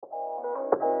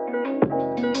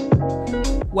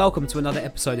Welcome to another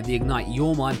episode of the Ignite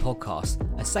Your Mind podcast,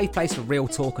 a safe place for real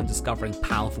talk and discovering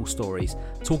powerful stories,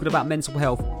 talking about mental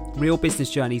health, real business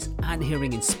journeys, and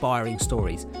hearing inspiring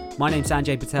stories. My name's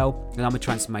Sanjay Patel, and I'm a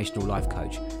transformational life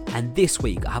coach. And this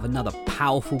week, I have another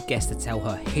powerful guest to tell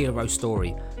her hero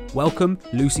story. Welcome,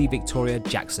 Lucy Victoria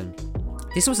Jackson.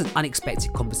 This was an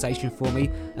unexpected conversation for me,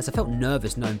 as I felt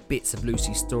nervous knowing bits of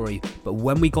Lucy's story, but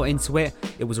when we got into it,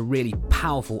 it was a really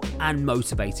powerful and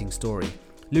motivating story.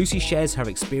 Lucy shares her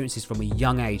experiences from a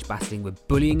young age battling with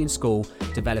bullying in school,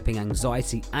 developing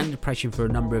anxiety and depression for a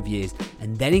number of years,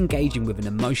 and then engaging with an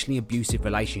emotionally abusive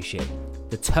relationship.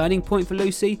 The turning point for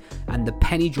Lucy and the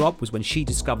penny drop was when she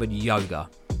discovered yoga.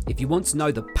 If you want to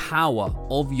know the power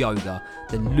of yoga,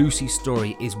 then Lucy's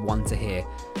story is one to hear.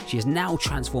 She has now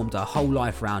transformed her whole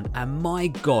life around, and my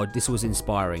God, this was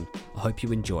inspiring. I hope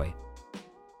you enjoy.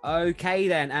 Okay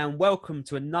then, and welcome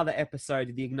to another episode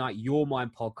of the Ignite Your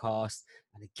Mind podcast.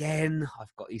 And again,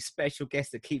 I've got these special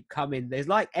guests that keep coming. There's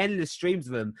like endless streams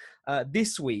of them.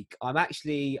 This week, I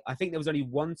think there was only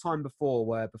one time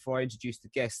before I introduced the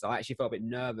guests, I actually felt a bit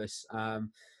nervous.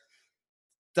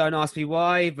 Don't ask me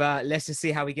why, but let's just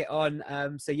see how we get on.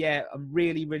 So yeah, I'm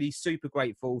really, really super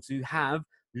grateful to have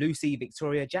Lucy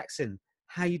Victoria Jackson.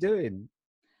 How you doing?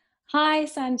 Hi,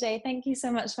 Sanjay. Thank you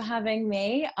so much for having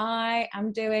me. I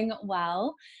am doing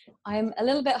well. I'm a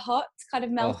little bit hot, kind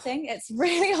of melting. It's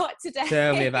really hot today.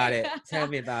 Tell me about it.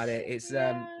 It's,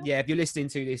 yeah. if you're listening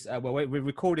to this, we're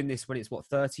recording this when it's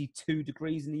 32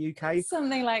 degrees in the UK.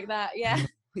 Something like that, yeah.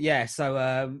 Yeah,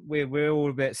 so we're all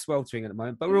a bit sweltering at the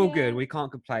moment, but we're all good. We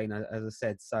can't complain, as I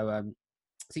said. So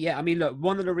yeah, I mean, look,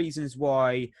 one of the reasons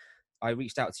why I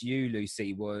reached out to you,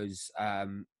 Lucy, was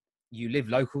you live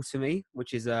local to me,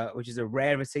 which is a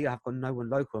rarity. I've got no one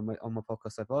local on my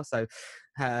podcast so far. So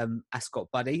Ascot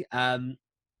Buddy, and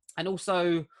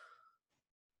also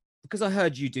because I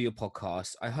heard you do your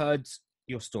podcast, I heard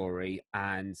your story,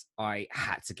 and I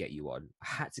had to get you on.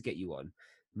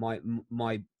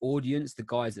 My audience, the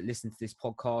guys that listen to this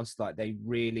podcast, like, they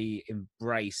really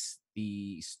embrace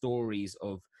the stories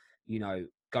of, you know,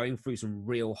 going through some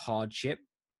real hardship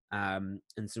and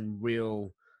some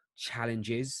real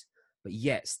challenges, but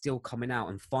yet still coming out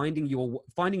and finding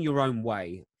your own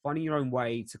way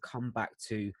to come back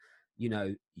to, you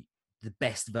know, the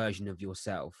best version of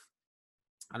yourself.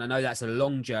 And I know that's a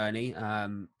long journey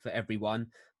for everyone,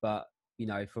 but, you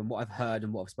know, from what I've heard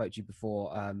and what I've spoke to you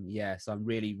before, so I'm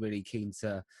really, really keen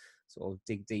to sort of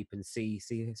dig deep and see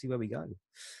where we go.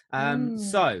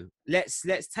 So let's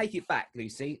take it back,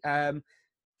 Lucy.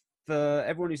 For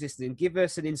everyone who's listening, give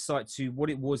us an insight to what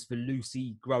it was for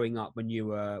Lucy growing up when you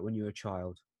were a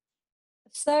child.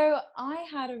 So I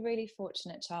had a really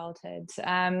fortunate childhood,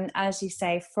 as you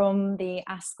say, from the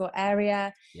Ascot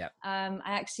area. Yep. I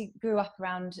actually grew up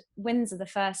around Windsor the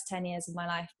first 10 years of my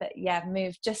life, but yeah,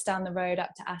 moved just down the road up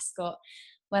to Ascot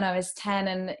when I was 10.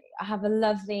 And I have a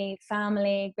lovely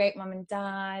family, great mum and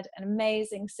dad, an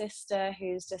amazing sister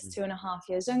who's just 2.5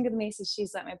 years younger than me. So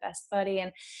she's like my best buddy,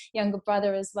 and younger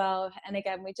brother as well. And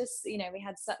again, we just, you know, we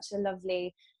had such a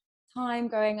lovely time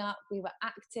growing up. We were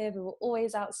active, we were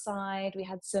always outside, we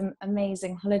had some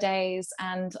amazing holidays,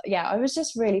 and yeah, I was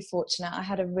just really fortunate. I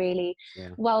had a really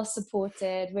well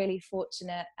supported, really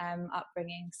fortunate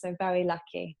upbringing, so very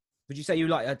lucky. Would you say you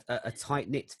like a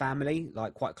tight-knit family,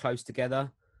 like quite close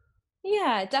together?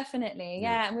 Yeah, definitely.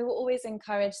 Yeah. And we were always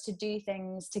encouraged to do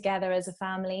things together as a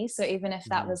family. So even if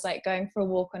that was like going for a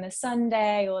walk on a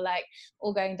Sunday, or like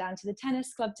all going down to the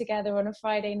tennis club together on a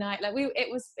Friday night, like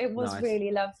it was nice.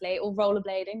 Really lovely. Or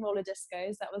rollerblading, roller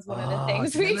discos. That was one of the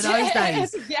things we did. Those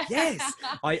days. Yes.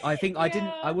 I think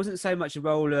I wasn't so much a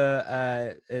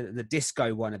roller the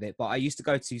disco one of it, but I used to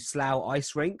go to Slough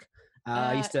Ice Rink.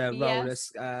 I used to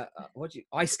roll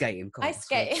ice skating. God, ice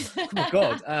skating. Oh my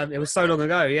God, it was so long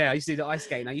ago. Yeah, I used to do the ice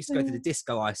skating. I used to go to the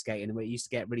disco ice skating, where it used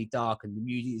to get really dark and the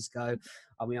music used to go.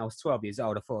 I mean, I was 12 years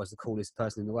old. I thought I was the coolest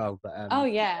person in the world. But oh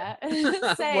yeah,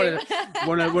 Same.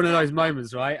 one of those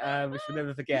moments, right? Which we'll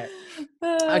never forget.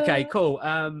 Okay, cool.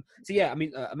 So yeah, I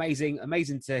mean,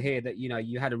 amazing to hear that, you know,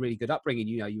 you had a really good upbringing.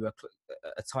 You know, you were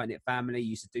a tight knit family. You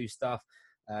used to do stuff.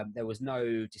 There was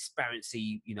no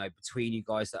disparity, you know, between you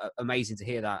guys. Amazing to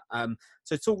hear that.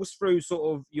 So talk us through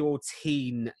sort of your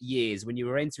teen years, when you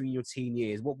were entering your teen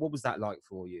years. What was that like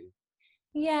for you?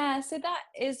 Yeah, so that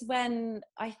is when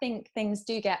I think things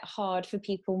do get hard for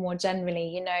people more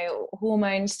generally,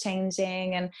 hormones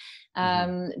changing and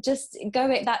Hmm. just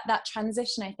that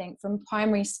transition, I think, from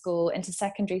primary school into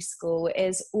secondary school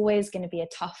is always going to be a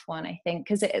tough one, I think,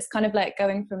 because it's kind of like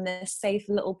going from this safe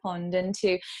little pond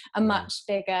into a Yeah. much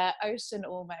bigger ocean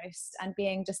almost, and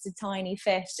being just a tiny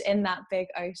fish in that big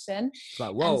ocean. It's like,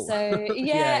 And whoa. so, Yeah, yeah,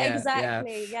 yeah, yeah.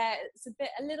 exactly. Yeah, it's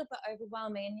a little bit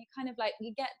overwhelming, and you kind of like,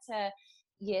 you get to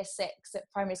year six at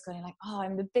primary school and you're like, oh,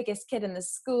 I'm the biggest kid in the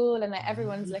school and like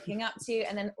everyone's looking up to you,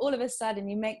 and then all of a sudden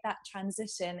you make that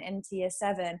transition into year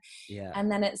seven, Yeah.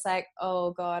 and then it's like,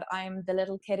 oh god, I'm the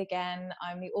little kid again,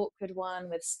 I'm the awkward one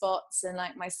with spots, and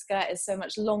like my skirt is so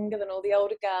much longer than all the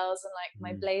older girls, and like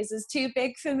my Mhm. blazer's too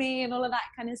big for me and all of that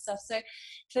kind of stuff. So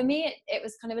for me it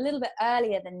was kind of a little bit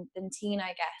earlier than teen,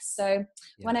 I guess. So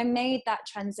Yeah. when I made that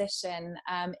transition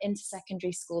into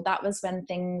secondary school, that was when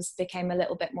things became a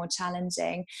little bit more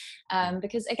challenging, Mm.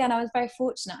 because again, I was very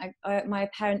fortunate. My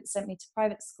parents sent me to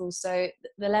private school, so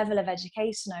the level of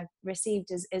education I've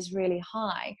received is really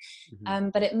high.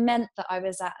 Mhm. But it meant that I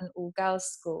was at an all-girls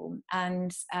school,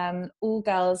 and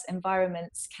all-girls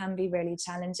environments can be really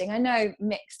challenging. I know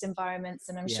mixed environments,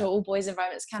 and I'm Yeah. sure all boys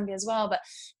environments can be as well, but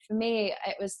for me,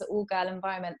 it was the all-girl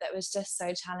environment that was just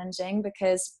so challenging,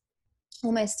 because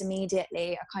almost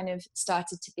immediately I kind of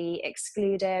started to be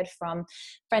excluded from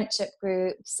friendship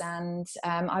groups, and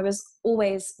I was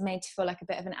always made to feel like a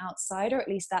bit of an outsider, at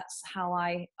least that's how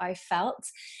I felt.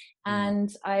 Mm.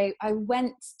 And I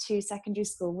went to secondary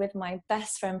school with my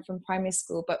best friend from primary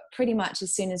school, but pretty much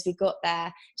as soon as we got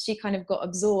there, she kind of got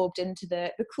absorbed into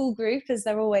the cool group, as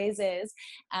there always is,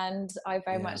 and I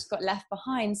very Yeah. much got left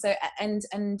behind. So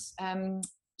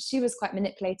she was quite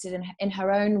manipulated in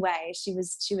her own way. She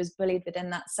was bullied within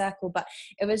that circle, but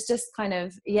it was just kind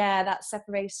of, yeah, that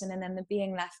separation and then the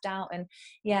being left out. And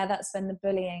yeah, that's when the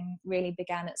bullying really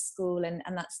began at school, and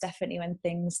that's definitely when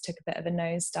things took a bit of a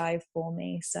nosedive for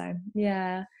me. So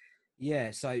yeah.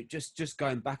 Yeah. So just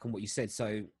going back on what you said.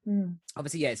 So Mm.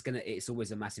 obviously, yeah, it's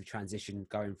always a massive transition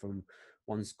going from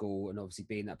one school and obviously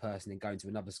being that person and going to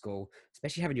another school,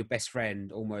 especially having your best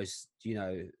friend almost,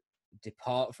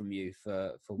 depart from you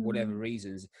for whatever Mm.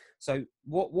 reasons. So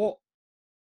talk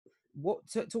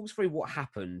us through what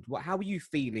happened. How were you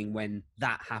feeling when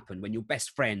that happened, when your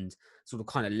best friend sort of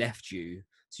kind of left you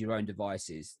to your own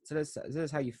devices? So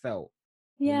that's how you felt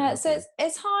when that Yeah, so happened.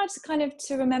 it's hard to kind of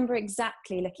to remember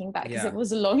exactly looking back, because it Yeah.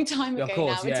 was a long time Yeah, of ago now.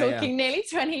 course. We're Yeah, yeah, talking nearly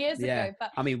 20 years yeah. ago,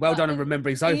 but I mean, well but done on the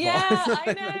remembering so far. yeah,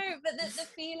 I know, but the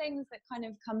feelings that kind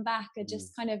of come back are Mm.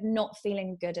 just kind of not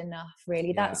feeling good enough, really.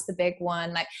 Yeah. That's the big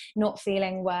one, like not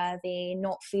feeling worthy,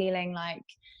 not feeling like,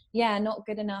 yeah, not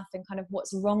good enough, and kind of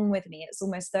what's wrong with me. It's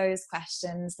almost those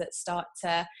questions that start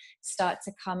to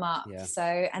come up. Yeah. So,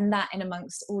 and that in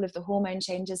amongst all of the hormone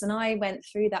changes, and I went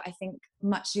through that, I think,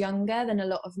 much younger than a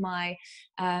lot of my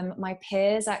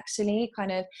peers, actually.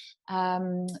 Kind of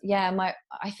yeah,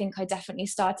 I think I definitely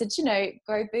started to,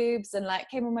 grow boobs and like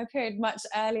came on my period much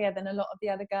earlier than a lot of the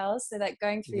other girls. So like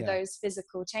going through Yeah. those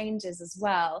physical changes as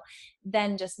well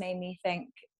then just made me think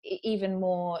even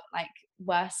more like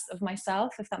worse of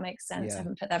myself, if that makes sense. I Yeah.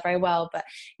 haven't put that very well, but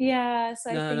yeah, so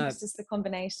I No, think no. it's just the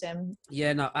combination.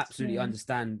 Yeah, no, absolutely Mm.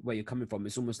 understand where you're coming from.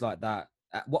 It's almost like that.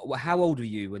 How old were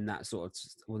you when that sort of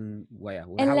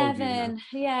how old were you now? 11,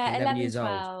 yeah, 11 11, years old.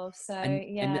 12. So And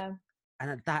and yeah. and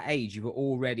at that age, you were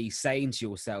already saying to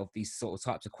yourself these sort of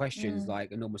types of questions, Mm.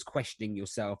 like, and almost questioning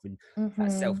yourself, and that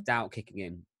Mhm. self-doubt kicking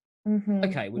in. Mhm.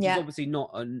 Okay, which is Yeah. obviously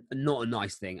not a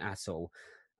nice thing at all.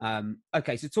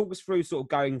 Okay, so talk us through sort of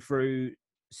going through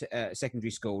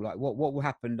secondary school. Like, what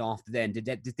happened after then?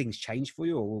 Did things change for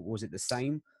you, or was it the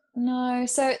same? No,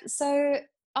 so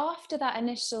after that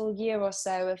initial year or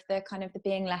so of the kind of the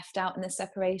being left out and the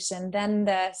separation, then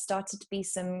there started to be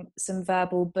some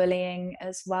verbal bullying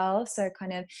as well. So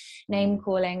kind of name Mm,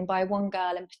 calling by one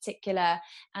girl in particular,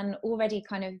 and already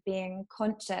kind of being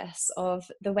conscious of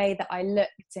the way that I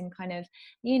looked, and kind of,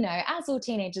 as all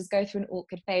teenagers go through an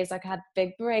awkward phase, like I had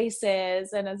big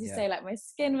braces, and as you yeah. say, like my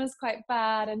skin was quite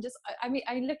bad, and just I mean,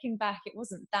 looking back, it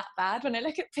wasn't that bad when I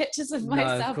look at pictures of No, of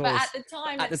myself, but at course. the But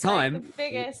time at the it's like the time,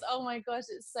 biggest, oh my gosh,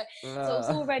 it's so I was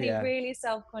already yeah, really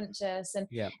self-conscious, and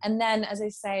yeah. then, as I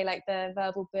say, like the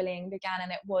verbal bullying began,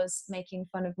 and it was making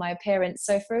fun of my appearance.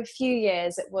 So for a few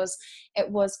years it was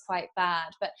quite bad,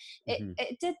 but it Hmm.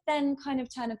 it did then kind of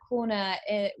turn a corner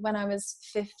when I was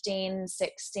 15,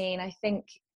 16. I think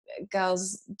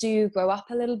girls do grow up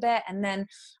a little bit, and then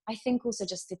I think also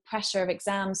just the pressure of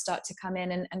exams start to come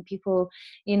in, and people,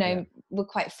 Yeah. were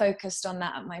quite focused on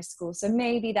that at my school. So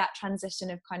maybe that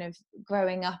transition of kind of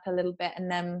growing up a little bit,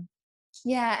 and then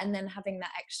yeah, and then having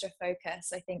that extra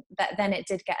focus, I think that then it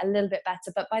did get a little bit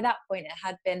better. But by that point, it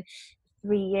had been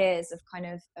 3 years of kind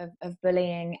of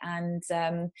bullying, and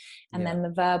Yeah. then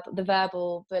the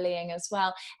verbal bullying as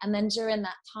well. And then during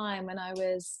that time, when I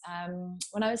was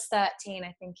 13,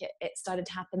 I think it started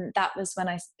to happen. That was when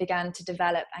I began to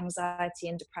develop anxiety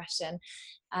and depression,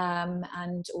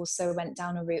 and also went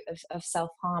down a route of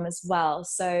self-harm as well.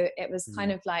 So it was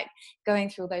kind of like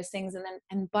going through all those things,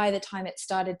 and by the time it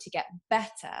started to get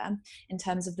better in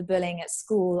terms of the bullying at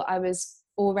school, I was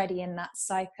already in that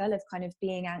cycle of kind of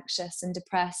being anxious and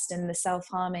depressed and the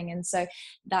self-harming. And so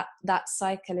that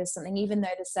cycle is something, even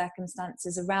though the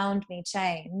circumstances around me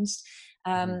changed,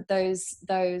 those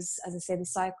as I say, the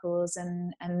cycles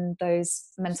and those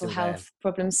mental health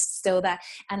problems still there.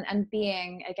 And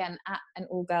being again at an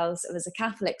all girls, it was a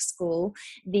Catholic school,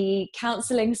 the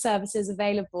counselling services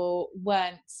available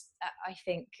weren't, I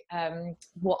think,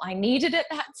 what I needed at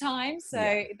that time.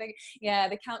 So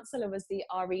the counsellor was the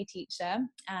RE teacher,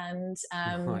 and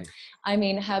I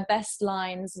mean, her best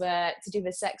lines were to do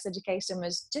with sex education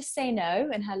was just say no,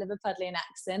 in her Liverpudlian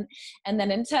accent. And then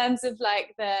in terms of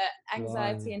like the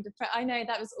anxiety and depression, I know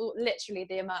that was literally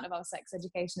the amount of our sex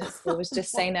education at school was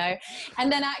just say no.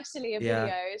 And then actually a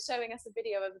video showing us a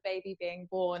video of a baby being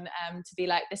born, to be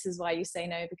like, this is why you say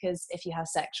no, because if you have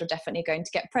sex, you're definitely going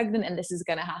to get pregnant, and this is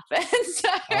going to happen. So,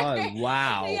 oh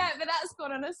wow. Yeah, but that's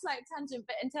gone on a slight tangent.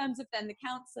 But in terms of then the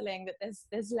counselling, that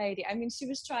this lady, I mean, she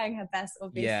was trying her best,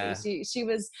 obviously. She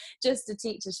was just a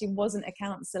teacher, she wasn't a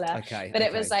counsellor. But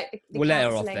it was like the we'll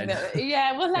counselling let her off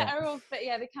then. We'll let her off. But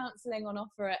yeah, the counselling on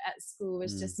offer at school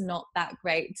was just not that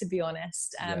great, to be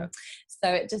honest. So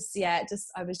it just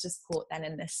I was just caught then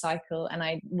in this cycle, and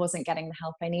I wasn't getting the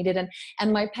help I needed,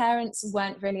 and my parents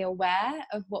weren't really aware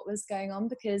of what was going on,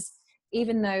 because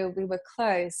even though we were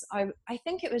close, I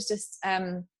think it was just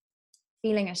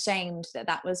feeling ashamed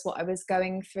that was what I was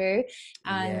going through,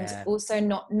 and also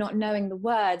not knowing the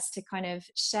words to kind of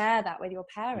share that with your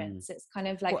parents. It's kind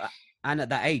of like, and at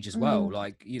that age as well,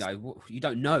 like, you know, you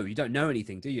don't know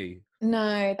anything, do you?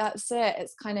 No, that's it.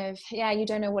 It's kind of, you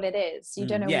don't know what it is. You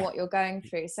don't know what you're going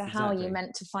through. So how are you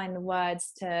meant to find the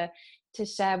words to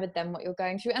share with them what you're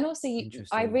going through? And also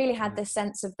I really had this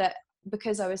sense of that,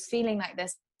 because I was feeling like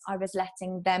this, I was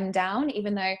letting them down,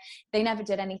 even though they never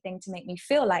did anything to make me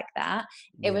feel like that.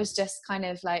 It was just kind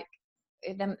of like,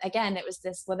 them again, it was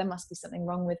this, well, there must be something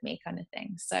wrong with me kind of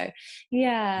thing. So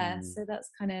so that's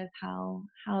kind of how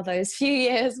those few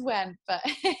years went. But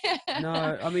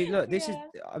no, I mean, look, this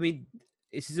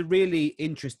is a really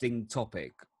interesting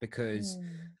topic, because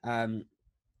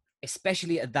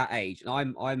especially at that age,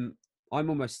 and I'm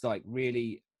almost like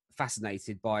really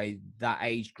fascinated by that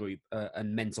age group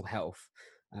and mental health,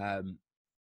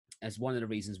 as one of the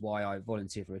reasons why I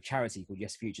volunteer for a charity called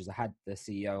Yes Futures. I had the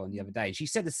CEO on the other day, and she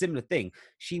said a similar thing.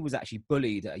 She was actually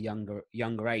bullied at a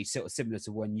younger age, sort of similar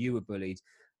to when you were bullied.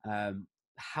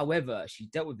 However, she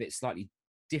dealt with it slightly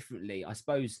differently, I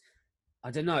suppose. I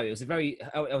don't know. It was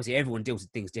obviously everyone deals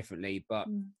with things differently, but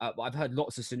I've heard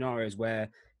lots of scenarios where,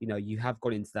 you know, you have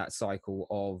got into that cycle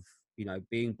of, you know,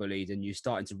 being bullied, and you're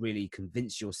starting to really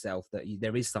convince yourself that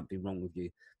there is something wrong with you,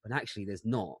 but actually there's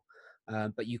not.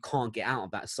 But you can't get out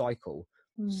of that cycle.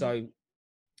 So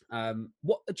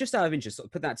what, just out of interest, sort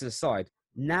of put that to the side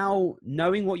now,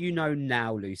 knowing what you know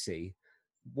now, Lucy,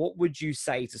 what would you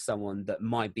say to someone that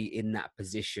might be in that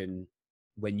position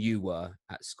when you were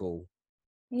at school?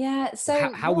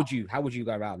 So how would you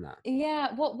go around that?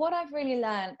 What I've really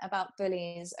learned about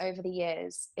bullies over the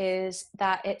years is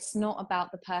that it's not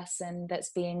about the person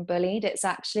that's being bullied, it's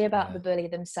actually about the bully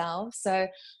themselves. So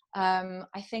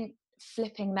I think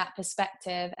flipping that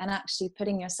perspective and actually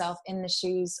putting yourself in the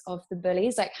shoes of the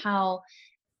bullies, like how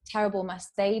terrible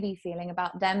must they be feeling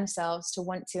about themselves to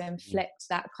want to inflict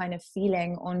that kind of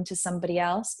feeling onto somebody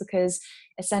else, because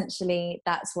essentially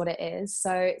that's what it is.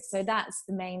 So that's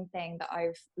the main thing that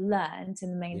I've learned,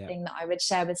 and the main thing that I would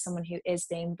share with someone who is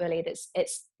being bullied.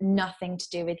 It's nothing to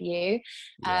do with you,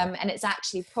 and it's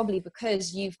actually probably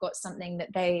because you've got something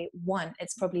that they want.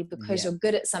 It's probably because you're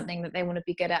good at something that they want to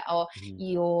be good at, or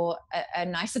you're a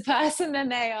nicer person than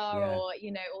they are, or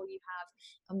you know, or you have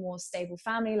a more stable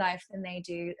family life than they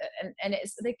do, and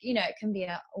it's like, you know, it can be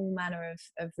all manner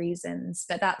of reasons.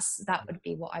 But that would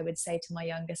be what I would say to my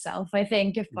younger self, I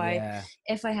think, if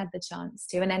I had the chance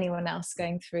to, and anyone else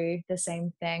going through the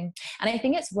same thing. And I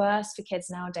think it's worse for kids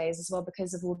nowadays as well,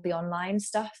 because of all the online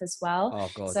stuff as well. Oh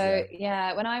God, so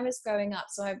when I was growing up,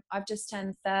 so I've just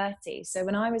turned 30, so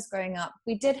when I was growing up,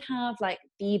 we did have like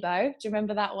Bebo. Do you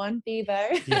remember that one,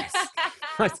 Bebo? Yes.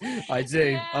 I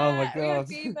do. Oh my Yeah, we had God.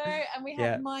 Bebo and we had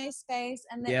Yeah. MySpace,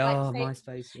 and then Yeah. like Oh,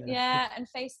 MySpace. Yeah. yeah, and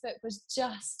Facebook was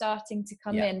just starting to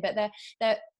come Yeah. in, but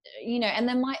there, you know, and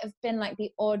there might have been like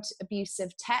the odd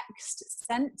abusive text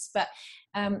sent, but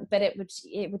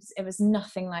it was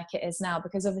nothing like it is now,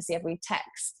 because obviously every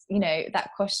text, you know,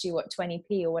 that cost you what,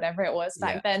 20p or whatever it was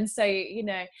back then. So, you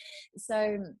know,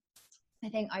 so I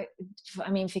think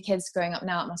I mean, for kids growing up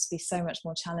now, it must be so much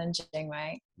more challenging,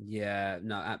 right? Yeah,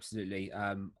 no, absolutely.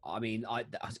 I mean,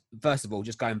 first of all,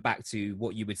 just going back to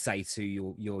what you would say to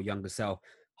your younger self,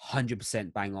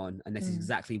 100% bang on, and this is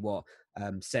exactly what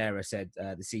Sarah said,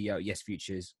 the CEO at Yes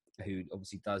Futures, who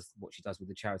obviously does what she does with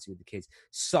the charity with the kids.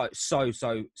 So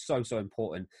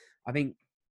important. I think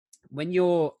when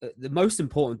you're the most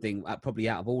important thing, probably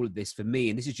out of all of this for me,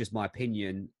 and this is just my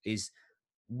opinion, is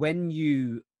when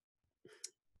you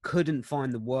couldn't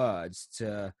find the words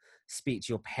to speak to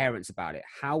your parents about it,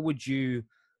 how would you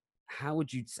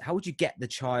get the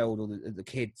child or the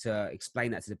kid to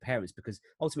explain that to the parents? Because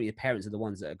ultimately the parents are the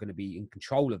ones that are going to be in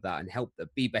control of that and help them,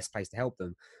 be best place to help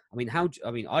them. I mean,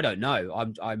 I don't know.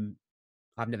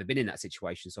 I've never been in that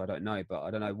situation, so I don't know, but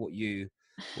I don't know what your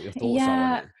thoughts are on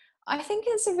Yeah, it. I think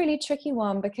it's a really tricky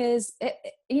one, because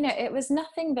you know, it was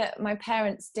nothing that my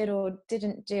parents did or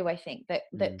didn't do, I think,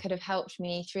 that could have helped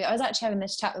me through. I was actually having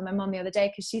this chat with my mum the other day,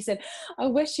 because she said, I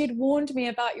wish you'd warned me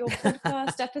about your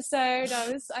podcast episode.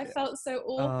 I felt so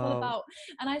awful about,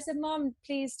 and I said, Mum,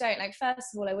 please don't. Like,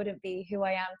 first of all, I wouldn't be who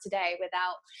I am today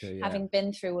without having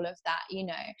been through all of that, you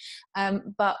know.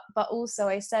 But also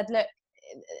I said, look,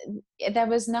 there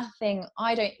was nothing,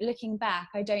 looking back,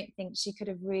 I don't think she could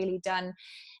have really done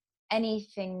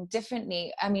anything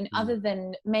differently. I mean, other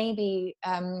than maybe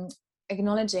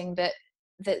acknowledging that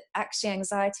actually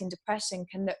anxiety and depression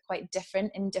can look quite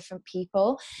different in different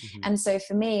people. And so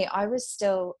for me, I was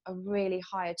still a really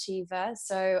high achiever.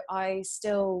 So I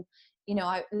still, you know,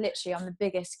 I'm the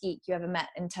biggest geek you ever met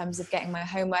in terms of getting my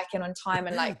homework in on time,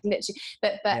 and like literally,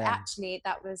 but actually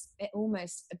that was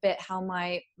almost a bit how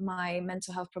my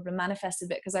mental health problem manifested,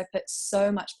 because I put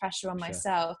so much pressure on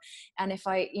myself. And if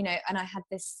I, you know, and I had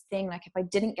this thing, like if I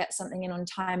didn't get something in on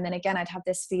time, then again I'd have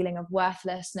this feeling of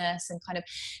worthlessness and kind of,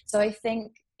 so I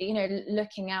think, you know,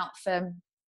 looking out for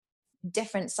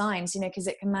different signs, you know, because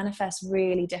it can manifest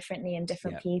really differently in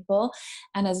different people.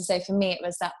 And as I say, for me, it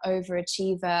was that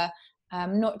overachiever,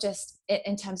 not just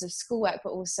in terms of schoolwork,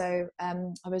 but also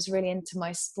I was really into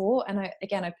my sport. And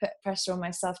I put pressure on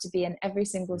myself to be in every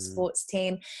single sports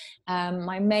team.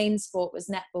 My main sport was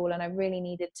netball, and I really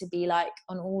needed to be like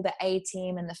on all the A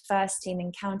team and the first team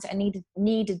encounter. I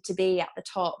needed to be at the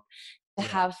top to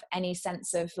have any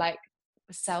sense of like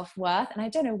self-worth. And I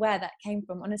don't know where that came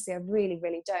from, honestly. I really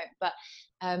don't. But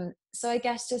so I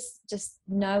guess just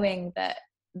knowing that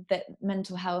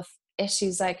mental health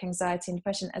issues like anxiety and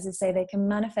depression, as I say, they can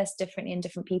manifest differently in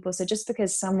different people. So just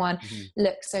because someone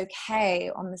looks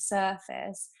okay on the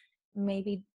surface,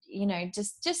 maybe, you know,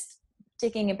 just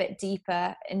digging a bit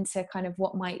deeper into kind of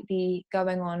what might be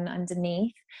going on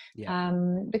underneath.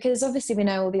 Because obviously we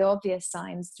know all the obvious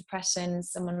signs: depression,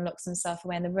 someone locks themselves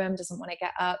away in the room, doesn't want to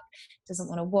get up, doesn't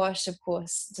want to wash, of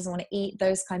course, doesn't want to eat.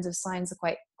 Those kinds of signs are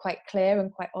quite clear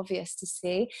and quite obvious to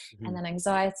see. And then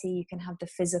anxiety, you can have the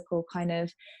physical kind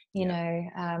of, you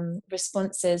know,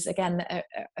 responses, again, that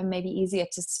are maybe easier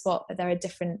to spot, but there are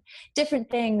different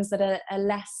things that are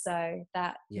less so,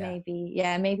 that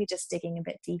maybe just digging a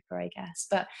bit deeper, I guess.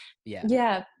 But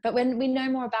but when we know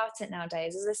more about it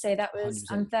nowadays, as I say, that was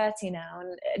 100%. I'm 30 now,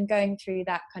 and going through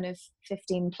that kind of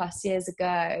 15 plus years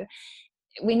ago,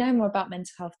 we know more about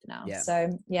mental health now.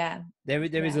 So there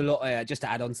is a lot, just to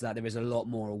add on to that, there is a lot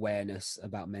more awareness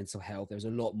about mental health. There's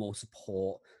a lot more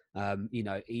support. You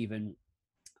know, even,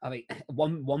 I mean,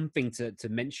 one thing to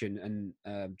mention,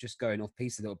 and just going off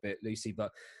piece a little bit, Lucy,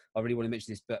 but I really want to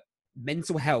mention this, but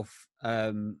mental health,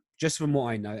 just from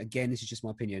what I know, again, this is just my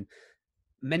opinion,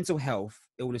 mental health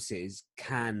illnesses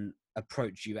can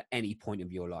approach you at any point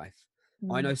of your life.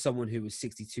 I know someone who was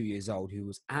 62 years old, who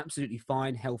was absolutely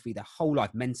fine, healthy their whole life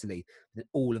mentally, then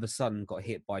all of a sudden got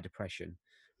hit by depression.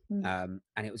 And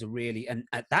it was and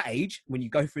at that age, when you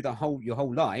go through your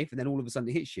whole life, and then all of a sudden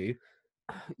it hits you,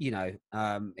 you know,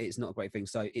 it's not a great thing.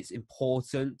 So it's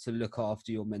important to look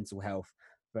after your mental health.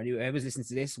 For anyone whoever's listening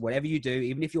to this, whatever you do,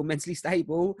 even if you're mentally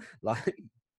stable, like,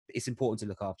 it's important to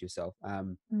look after yourself.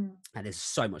 And there's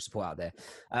so much support out there.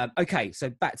 Okay,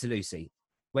 so back to Lucy.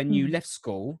 When you left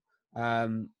school,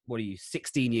 What are you,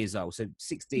 16 years old? So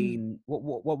 16,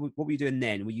 what were you doing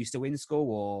then? Were you still in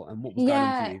school, and what was going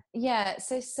on for you? Yeah.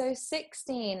 So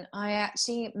 16, I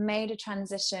actually made a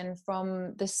transition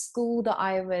from the school that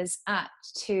I was at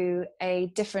to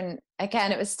a different,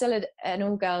 again, it was still an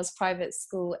all girls private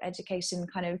school education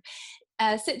kind of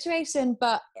situation,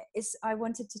 but I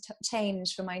wanted to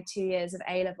change for my 2 years of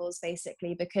A levels,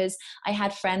 basically, because I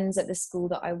had friends at the school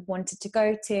that I wanted to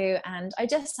go to, and I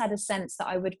just had a sense that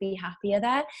I would be happier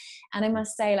there. And I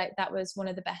must say, like, that was one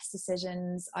of the best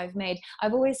decisions I've made.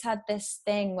 I've always had this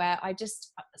thing where I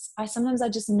sometimes I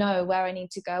just know where I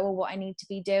need to go or what I need to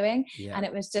be doing. Yeah. And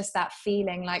it was just that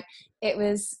feeling, like, it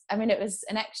was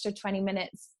an extra 20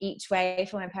 minutes each way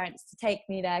for my parents to take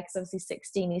me there, because obviously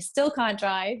 16, you still can't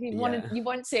drive. You want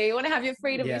to have your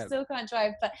freedom, you still can't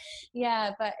drive. But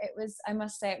it was, I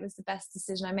must say, it was the best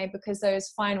decision I made, because those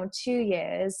final 2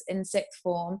 years in sixth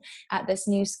form at this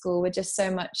new school were just so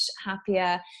much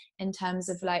happier in terms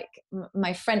of, like,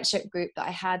 my friendship group that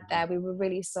I had there. We were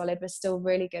really solid. We're still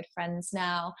really good friends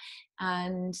now.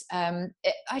 And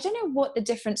I don't know what the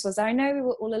difference was. I know we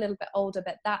were all a little bit older,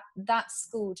 but that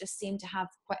school just seemed to have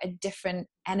quite a different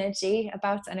energy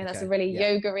about it. I know that's a really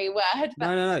yoga-y word,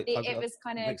 but no. It was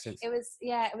kind of, makes sense. it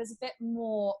was a bit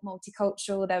more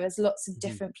multicultural. There was lots of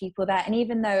different people there. And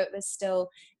even though it was still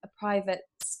a private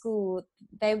school,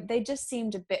 they just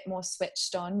seemed a bit more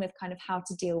switched on with kind of how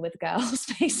to deal with girls,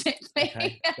 basically.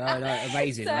 Okay. No,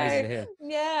 amazing, So, amazing to hear.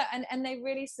 Yeah, and they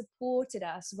really supported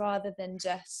us rather than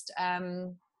just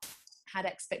had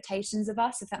expectations of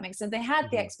us, if that makes sense. They had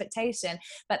the expectation,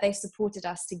 but they supported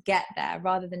us to get there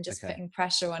rather than just putting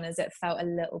pressure on, as it felt a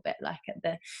little bit like at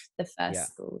the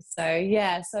first school.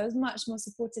 So so I was much more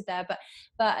supported there.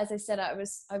 But as I said, I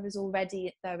was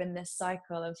already, though, in this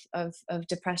cycle of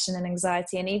depression and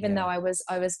anxiety. And even though I was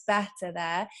better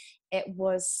there, it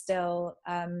was still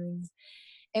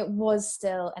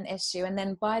an issue. And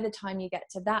then by the time you get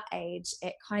to that age,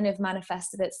 it kind of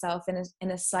manifested itself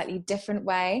in a slightly different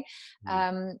way.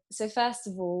 So first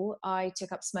of all, I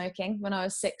took up smoking when I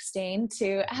was 16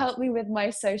 to help me with my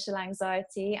social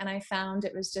anxiety. And I found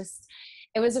it was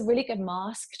a really good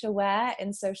mask to wear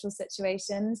in social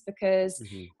situations, because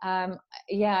I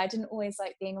didn't always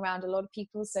like being around a lot of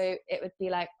people. So it would be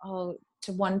like,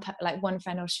 to one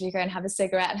friend, or should we go and have a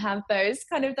cigarette and have those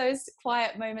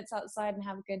quiet moments outside and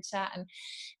have a good chat. And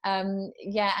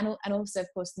and also, of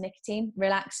course, nicotine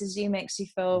relaxes you, makes you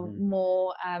feel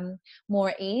more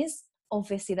at ease.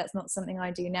 Obviously, that's not something I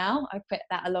do now. I quit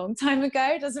that a long time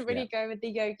ago. It doesn't really go with the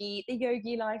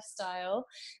yogi lifestyle.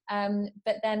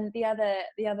 But then the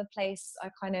other place I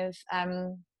kind of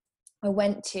I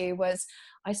went to was,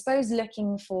 I suppose,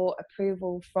 looking for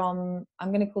approval from, I'm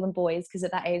going to call them boys, because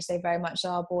at that age they very much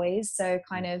are boys. So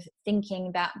kind of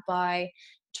thinking that by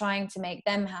trying to make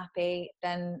them happy,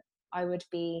 then I would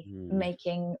be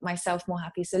making myself more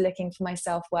happy. So looking for my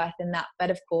self-worth in that.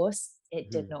 But of course, it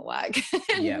did not work.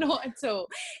 Not at all.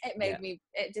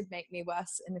 It did make me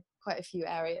worse in quite a few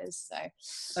areas. So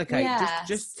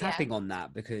just tapping on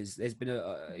that, because there's been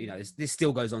this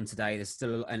still goes on today. There's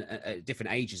still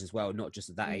different ages as well, not just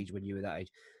at that age when you were that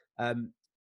age.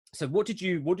 So what did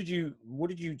you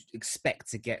expect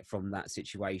to get from that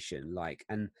situation, like,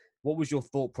 and what was your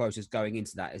thought process going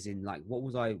into that, as in, like, what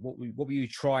were you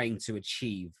trying to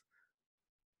achieve?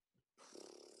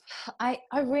 I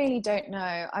really don't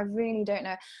know.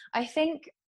 I think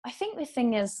the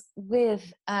thing is,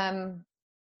 with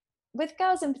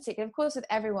girls in particular, of course with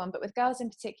everyone, but with girls in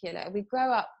particular, we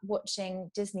grow up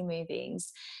watching Disney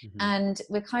movies, and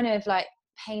we're kind of like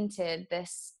painted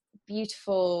this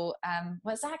beautiful,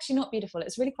 well, it's actually not beautiful,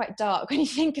 it's really quite dark when you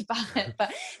think about it,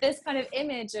 but this kind of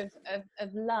image of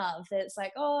love, that it's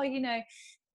like,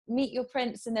 meet your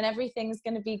prince and then everything's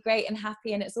going to be great and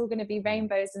happy, and it's all going to be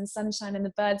rainbows and sunshine, and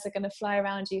the birds are going to fly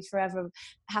around you forever,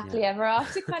 happily ever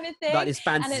after, kind of thing. Like this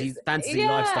fantasy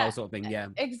lifestyle sort of thing.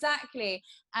 Exactly.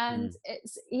 And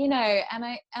it's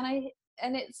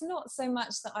and it's not so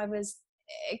much that I was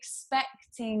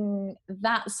expecting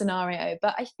that scenario,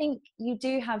 but I think you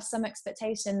do have some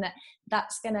expectation that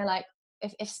that's going to, like,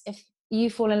 if you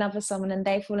fall in love with someone and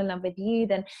they fall in love with you,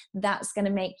 then that's going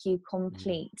to make you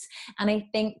complete. And I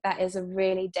think that is a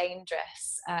really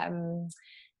dangerous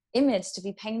image to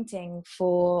be painting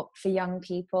for young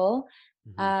people,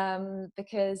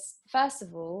 because first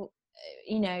of all,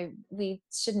 we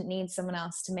shouldn't need someone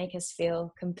else to make us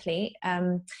feel complete,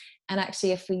 and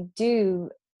actually, if we do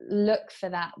look for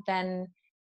that, then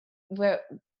we're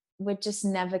just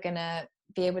never gonna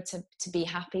be able to be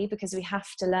happy, because we have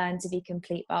to learn to be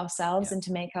complete ourselves and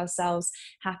to make ourselves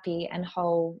happy and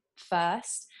whole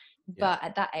first. But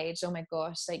at that age, oh my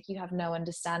gosh, like you have no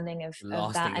understanding of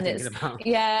Last that. thing And you're it's, thinking about.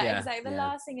 yeah, Yeah, exactly. The yeah.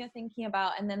 last thing you're thinking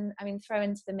about. And then, I mean, throw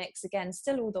into the mix again,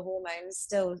 still all the hormones,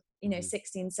 still, you know,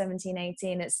 16, 17,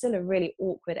 18, it's still a really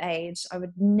awkward age. I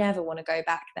would never want to go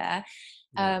back there.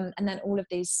 And then all of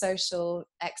these social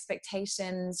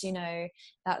expectations, you know,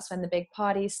 that's when the big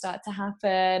parties start to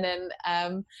happen,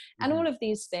 and all of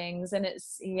these things. And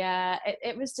it's,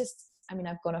 it was just, I mean,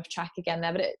 I've gone off track again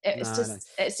there, but it's No.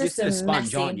 it's You're just still a a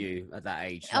sponge, messy. aren't you, at that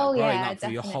age? Like Oh growing yeah, up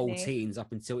through your whole definitely. teens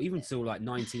up until even till like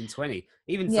 19, 20.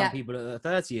 Even some Yeah, people at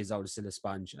 30 years old are still a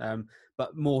sponge.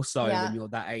 But more so when yeah. you're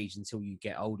that age until you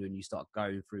get older and you start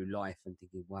going through life and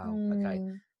thinking, wow, okay,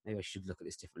 Mm. maybe I should look at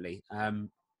this differently.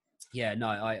 Yeah, no,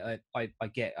 I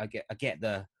get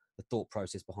the thought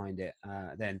process behind it.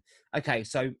 Then, okay,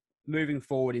 so moving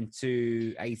forward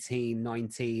into 18,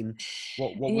 19,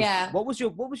 Yeah. what was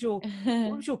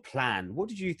your plan? What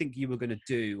did you think you were going to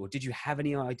do, or did you have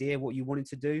any idea what you wanted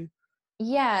to do?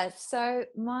 Yeah, so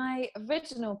my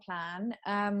original plan,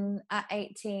 at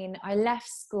 18, I left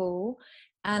school.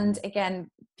 And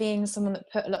again, being someone that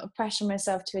put a lot of pressure on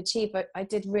myself to achieve, I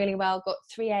did really well, got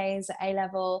 3 A's at A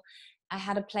level. I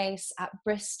had a place at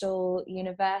Bristol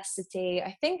University.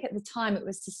 I think at the time it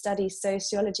was to study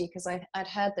sociology, because I'd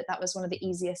heard that that was one of the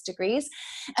easiest degrees.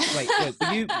 Wait,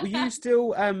 were you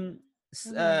still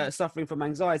Mhm. suffering from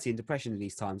anxiety and depression in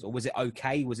these times, or was it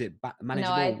okay? Was it No,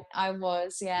 manageable? I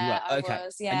was, You were yeah, I okay,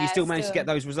 was, and you yeah, still managed to get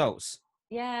still. those results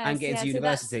and Yes, get yeah. into So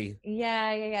that's, university.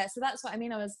 yeah. So that's what I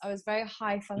mean. I was very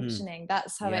high Mm, functioning.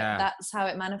 yeah. That's how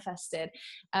it manifested.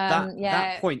 That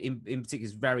Yeah. point in particular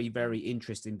is very, very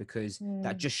interesting, because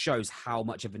that Mm, just shows how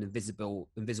much of an invisible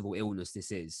illness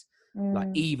this is. Like,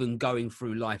 mm, even going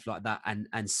through life like that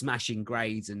and smashing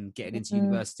grades and getting into mm,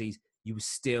 universities, you were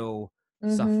still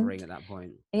mm-hmm. suffering at that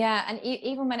point. Yeah, and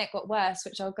even when it got worse,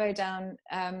 which I'll go down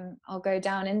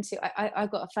into. I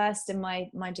got a first in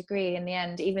my degree in the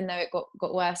end, even though it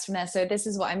got worse from there. So this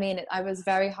is what I mean. I was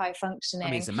very high I mean,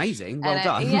 functioning, it's amazing, well and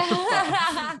done.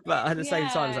 yeah, But at the same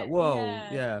time, it's yeah, like, whoa,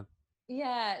 yeah. yeah.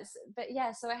 Yes, but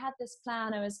yeah, so I had this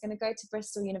plan. I was going to go to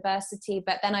Bristol University,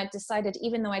 but then I decided,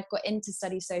 even though I'd got into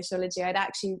study sociology, I'd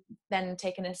actually then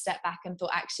taken a step back and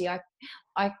thought, actually,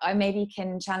 I maybe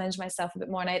can challenge myself a bit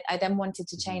more. And I then wanted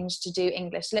to Mhm. change to do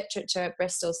English literature at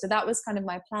Bristol. So that was kind of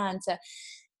my plan, to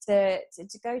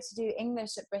go to do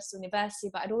English at Bristol University,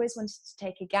 but I'd always wanted to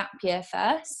take a gap year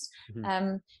first.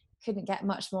 Mhm. Couldn't get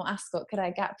much more Ascot, could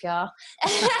I? Gap year.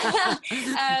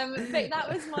 But that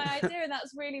was my idea, and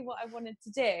that's really what I wanted to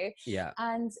do. Yeah.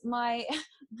 And my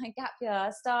my gap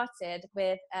year started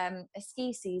with a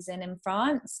ski season in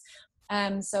France.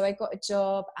 So I got a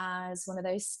job as one of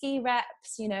those ski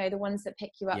reps, you know, the ones that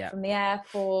pick you up Yeah. from the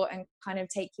airport and kind of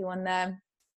take you on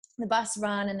the bus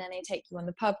run, and then they take you on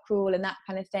the pub crawl and that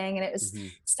kind of thing. And it was Hmm.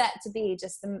 set to be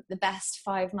just the best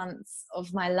 5 months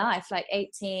of my life, like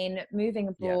 18, moving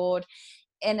Yeah. abroad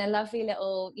in a lovely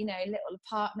little, you know, little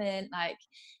apartment, like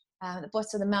at the bottom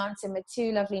of the mountain, with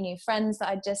two lovely new friends that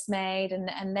I'd just made,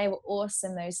 and they were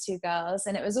awesome, those two girls.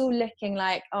 And it was all looking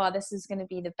like, oh, this is going to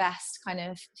be the best kind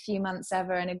of few months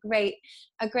ever, and a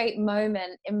great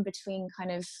moment in between,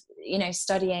 kind of, you know,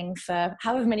 studying for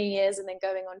however many years and then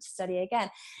going on to study again.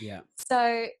 Yeah. So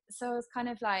I was kind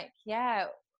of like, yeah,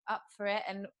 up for it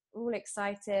and all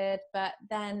excited. But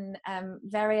then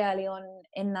very early on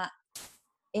in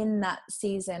that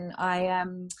season,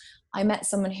 I met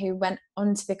someone who went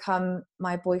on to become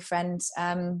my boyfriend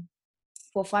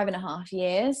for 5.5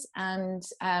 years, and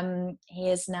he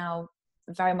is now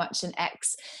very much an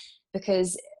ex,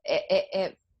 because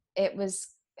it was,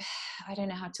 I don't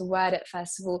know how to word it.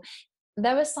 First of all,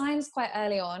 there were signs quite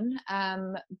early on,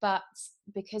 but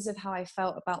because of how I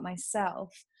felt about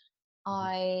myself,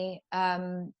 I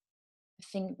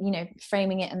think, you know,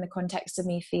 framing it in the context of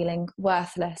me feeling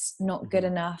worthless, not good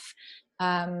Hmm. enough,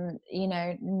 you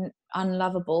know,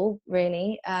 unlovable,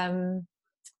 really.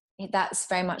 That's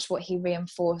very much what he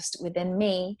reinforced within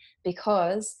me,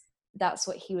 because that's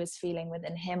what he was feeling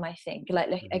within him, I think. Like,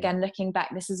 Hmm. again, looking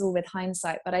back, this is all with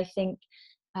hindsight, but I think,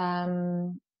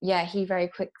 yeah, he very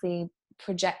quickly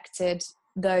projected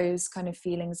those kind of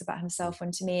feelings about himself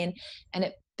onto me, and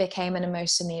it became an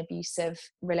emotionally abusive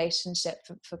relationship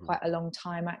for Hmm. quite a long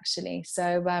time, actually.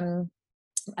 So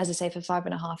as I say, for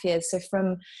 5.5 years. So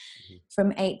from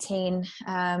 18,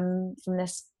 from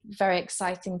this very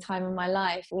exciting time in my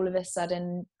life, all of a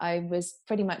sudden I was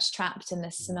pretty much trapped in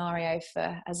this scenario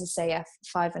for, as I say,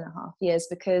 5.5 years,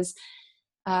 because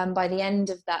by the end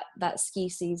of that ski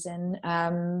season,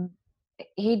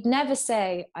 he'd never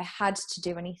say I had to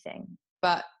do anything,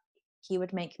 but he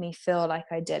would make me feel like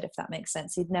I did, if that makes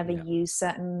sense. He'd never use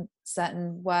certain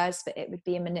words, but it would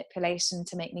be a manipulation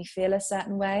to make me feel a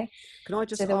certain way. Can I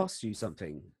just ask you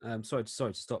something? Sorry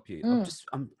to stop you.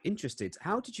 I'm interested.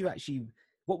 How did you actually,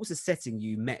 what was the setting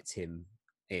you met him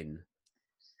in?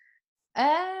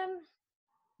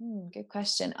 Good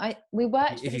question. We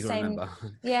worked for the same.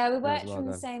 Yeah, we worked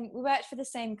for the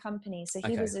same company. So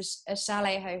he was a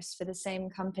chalet host for the same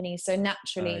company. So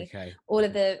naturally, all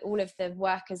of the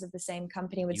workers of the same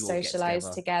company would socialize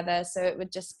together. So it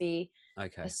would just be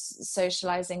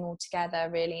socializing all together,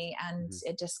 really, and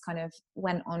it just kind of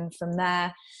went on from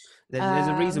there. There's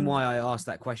a reason why I asked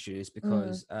that question, is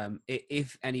because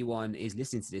if anyone is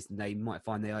listening to this, and they might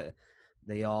find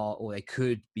they are or they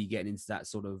could be getting into that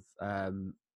sort of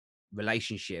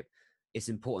relationship, it's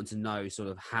important to know sort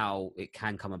of how it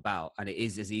can come about, and it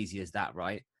is as easy as that,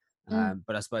 right?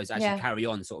 But I suppose actually carry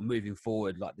on, sort of moving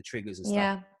forward, like the triggers and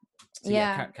stuff.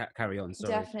 Carry on.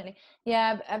 Sorry. Definitely.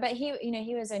 Yeah, but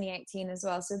he was only 18 as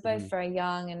well, so both very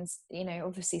young, and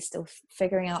obviously still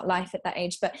figuring out life at that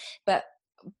age. But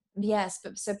yes,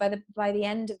 but so by the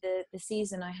end of the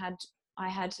season, I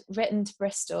had written to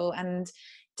Bristol and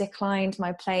declined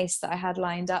my place that I had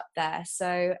lined up there.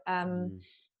 So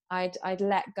I'd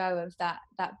let go of that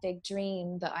big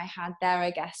dream that I had there,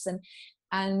 I guess,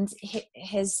 and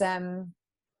his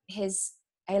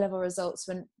A-level results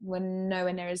were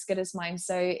nowhere near as good as mine,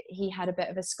 so he had a bit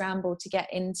of a scramble to get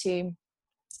into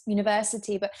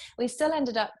university, but we still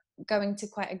ended up going to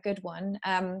quite a good one.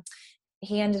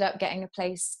 He ended up getting a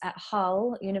place at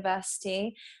Hull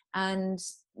University, and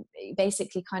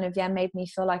basically kind of made me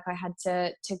feel like I had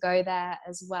to go there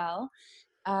as well.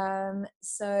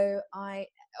 So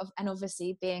and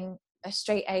obviously being a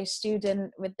straight A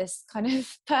student with this kind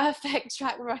of perfect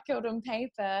track record on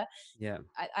paper,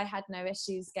 I had no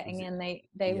issues getting in.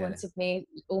 They wanted me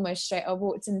almost straight. I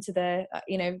walked into the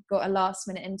got a last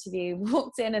minute interview,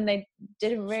 walked in, and they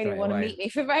didn't really want to meet me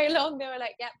for very long. They were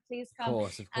like, yeah, please come. Of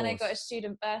course. And I got a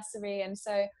student bursary, and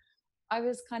so I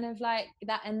was kind of like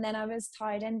that. And then I was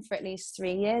tied in for at least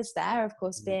 3 years there, of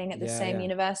course, being at the same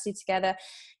university together.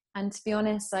 And to be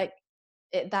honest, like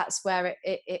that's where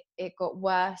it got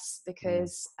worse,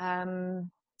 because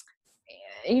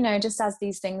just as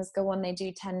these things go on, they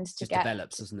do tend to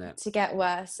develops, doesn't it? To get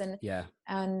worse.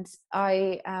 And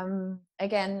I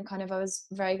again, kind of, I was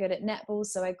very good at netball,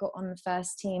 so I got on the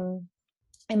first team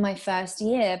in my first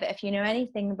year. But if you know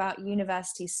anything about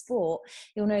university sport,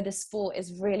 you'll know the sport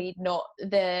is really not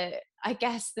the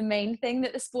main thing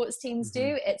that the sports teams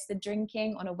do. It's the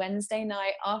drinking on a Wednesday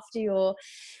night after your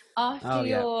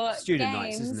student games,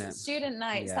 nights, isn't it? Student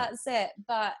nights, that's it.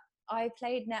 But I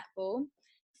played netball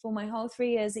for my whole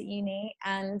 3 years at uni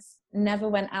and never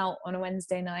went out on a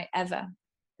Wednesday night ever.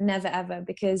 Never ever,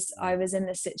 because I was in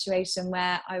this situation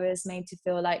where I was made to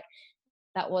feel like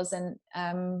that wasn't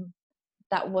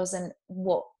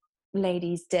what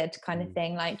ladies did, kind of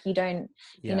thing. Like, you don't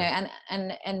and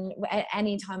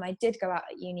any time I did go out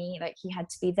at uni, like, he had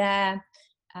to be there.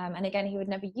 And again, he would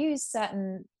never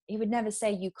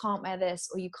say you can't wear this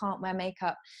or you can't wear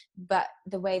makeup, but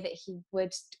the way that he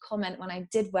would comment when I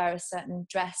did wear a certain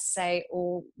dress, say,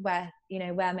 or wear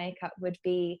makeup, would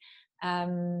be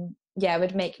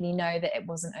would make me know that it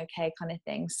wasn't okay, kind of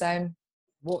thing. So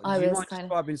what do you mind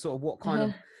describing sort of what kind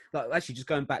of, like, actually just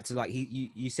going back to, like,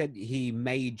 you said he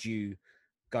made you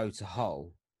go to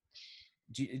Hull.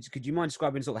 Could you mind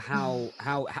describing sort of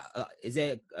how is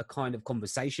there a kind of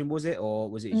conversation, was it, or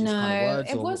was it just kind of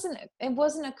words? It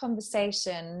wasn't a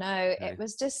conversation. No, It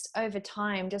was just over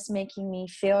time, just making me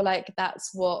feel like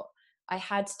that's what I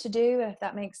had to do, if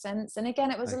that makes sense. And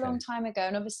again, it was a long time ago,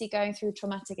 and obviously going through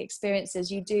traumatic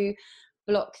experiences, you do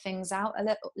block things out a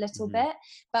little bit.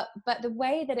 But the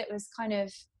way that it was kind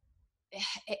of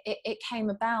it came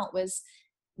about was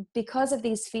because of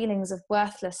these feelings of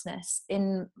worthlessness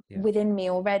within me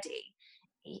already.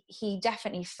 He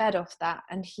definitely fed off that,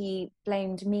 and he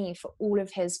blamed me for all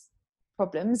of his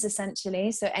problems,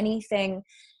 essentially. So anything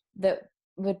that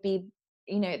would be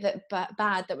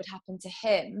bad that would happen to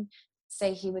him,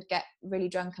 say he would get really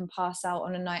drunk and pass out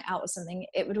on a night out or something,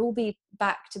 it would all be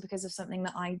back to because of something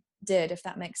that I did, if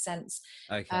that makes sense.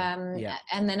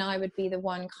 And then I would be the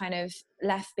one kind of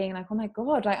left being like, oh my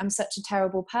God, like, I'm such a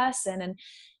terrible person.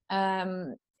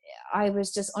 And I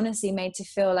was just honestly made to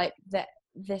feel like that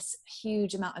this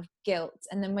huge amount of guilt.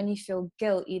 And then when you feel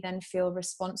guilt, you then feel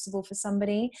responsible for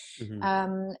somebody.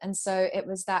 And so it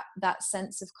was that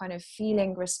sense of kind of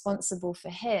feeling responsible for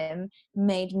him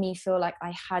made me feel like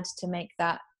I had to make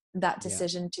that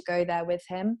decision to go there with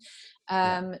him.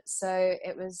 So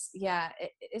it was,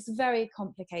 it's very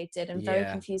complicated and very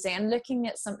confusing. And looking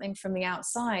at something from the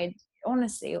outside,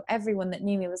 honestly, everyone that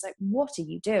knew me was like, what are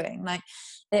you doing? Like,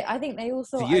 I think they all For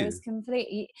thought I was you?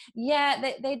 completely, yeah,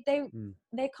 Mm.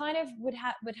 they kind of would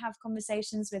have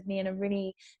conversations with me in a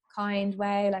really kind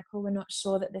way, like, oh, we're not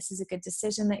sure that this is a good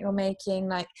decision that you're making,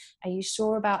 like, are you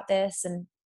sure about this? And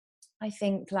I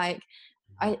think, like,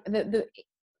 I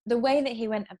the way that he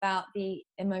went about the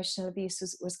emotional abuse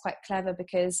was quite clever,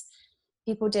 because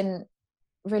people didn't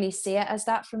really see it as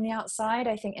that from the outside.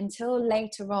 I think until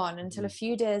later on, until a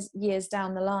few years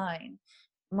down the line,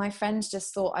 my friends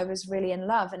just thought I was really in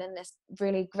love and in this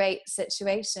really great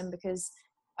situation, because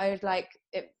I would, like,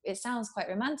 it sounds quite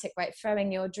romantic, right?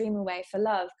 Throwing your dream away for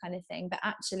love kind of thing. But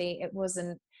actually it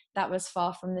wasn't, that was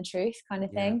far from the truth kind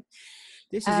of Yeah. thing.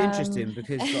 This is Um, interesting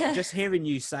because, like, just hearing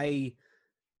you speak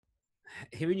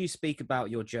about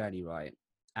your journey, right?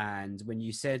 And when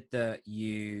you said that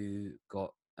you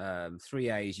got 3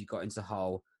 A's, you got into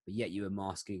Hull, but yet you were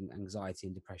masking anxiety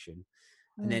and depression.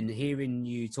 And mm, then hearing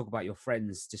you talk about your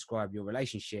friends describe your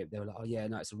relationship, they were like, "Oh yeah,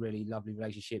 no, it's a really lovely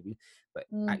relationship," but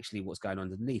mm, actually, what's going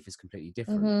on underneath is completely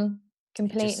different. mm-hmm, It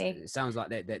completely. sounds like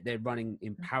they're running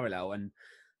in parallel, and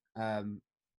um,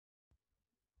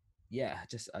 yeah, I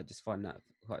just find that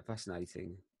quite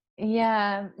fascinating.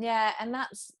 Yeah, yeah, and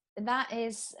that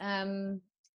is,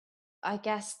 I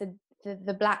guess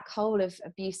the black hole of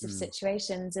abusive Mm,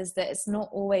 situations, is that it's not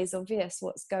always obvious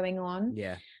what's going on,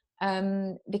 yeah,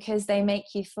 because they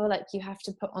make you feel like you have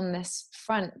to put on this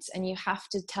front and you have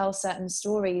to tell certain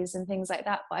stories and things like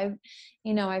that. But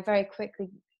I very quickly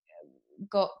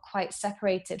got quite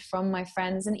separated from my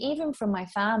friends and even from my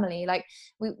family. Like,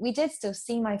 we did still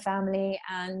see my family,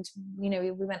 and we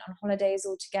went on holidays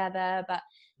all together, but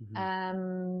hmm,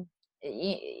 um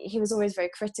he was always very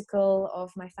critical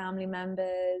of my family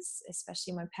members,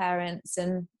 especially my parents.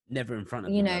 And never in front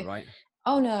of you them though, know right?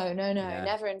 oh, no, no, no, Yeah,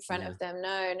 never in front yeah, of them,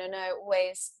 no, no, no,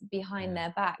 always behind yeah.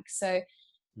 their back. So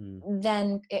Mm,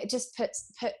 then it just put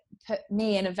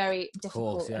me in a very of course,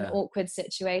 difficult and yeah. awkward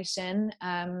situation,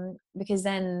 because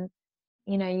then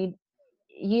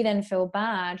you then feel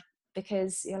bad,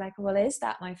 because you're like, well, is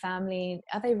that my family?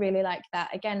 Are they really like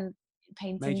that? Again,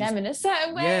 painting Made you, them in a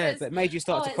certain way. yeah, It's, but made you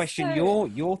start oh, to it's question so,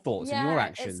 your thoughts and your yeah, it's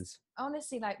actions.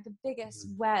 honestly like the biggest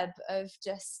Mm, web of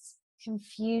just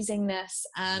confusingness.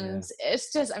 And yeah,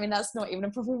 it's just, I mean, that's not even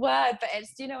a proper word, but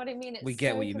it's, do you know what I mean? we It's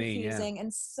get what so you mean. Yeah. confusing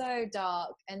and so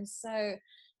dark and so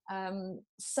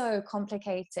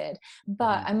complicated.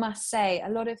 But Hmm. I must say, a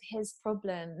lot of his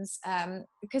problems,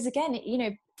 because again,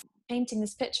 painting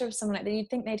this picture of someone like that, you'd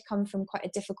think they'd come from quite a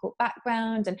difficult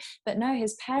background, but no,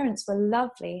 his parents were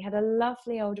lovely. He had a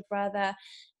lovely older brother,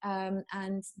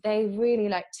 and they really,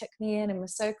 like, took me in and were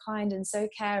so kind and so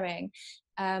caring.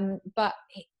 But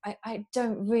I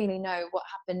don't really know what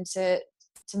happened to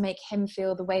make him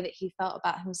feel the way that he felt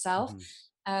about himself,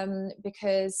 Hmm.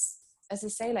 because, as I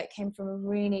say, like, came from a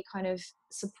really kind of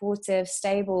supportive,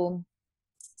 stable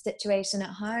situation at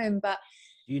home. but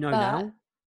Do you know but now?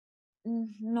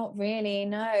 not really,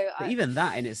 no. But even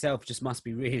that in itself just must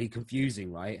be really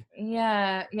confusing, right?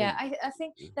 Yeah, I yeah. think, I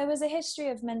think there was a history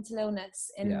of mental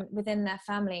illness yeah. in within their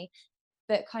family,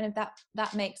 but kind of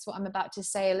that makes what I'm about to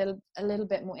say a little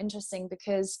bit more interesting,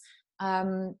 because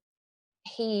um,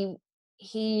 he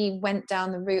he went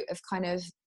down the route of kind of,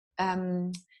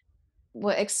 um,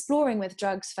 well, exploring with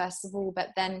drugs first of all, but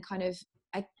then kind of,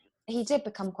 I he did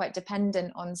become quite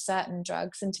dependent on certain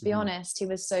drugs. And to be Hmm. honest, he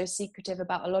was so secretive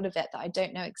about a lot of it that I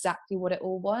don't know exactly what it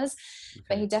all was.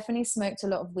 But Okay. he definitely smoked a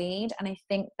lot of weed, and I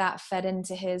think that fed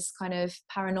into his kind of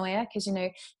paranoia, because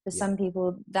for Yeah. some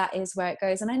people that is where it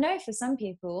goes. And I know for some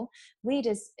people weed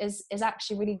is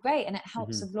actually really great, and it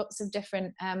helps Hmm. with lots of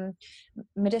different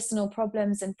medicinal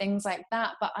problems and things like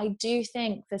that. But I do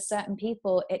think for certain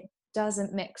people it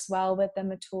doesn't mix well with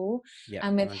them at all. Yeah.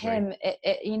 And with I agree. him,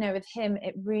 with him,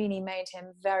 it really made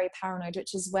him very paranoid,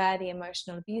 which is where the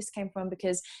emotional abuse came from,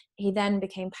 because he then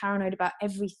became paranoid about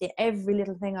everything, every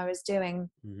little thing I was doing.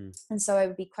 Hmm. And so I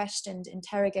would be questioned,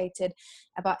 interrogated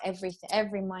about everything,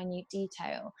 every minute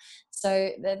detail. So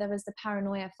there was the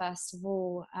paranoia first of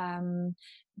all.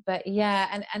 But yeah,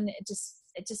 and it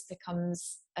just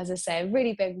becomes, as I say, a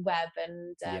really big web.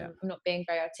 And Yeah. I'm not being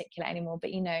very articulate anymore,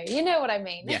 but you know what I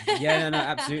mean. Yeah. Yeah. No, no,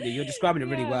 absolutely. You're describing it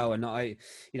really Yeah, well. And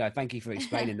thank you for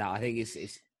explaining that. I think it's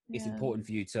yeah. important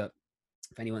for you to,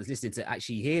 if anyone's listening, to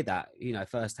actually hear that,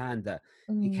 firsthand, that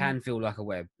it Mm, can feel like a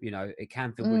web, it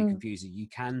can feel really mm, confusing. You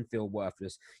can feel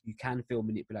worthless. You can feel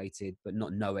manipulated, but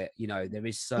not know it. There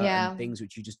is certain yeah, things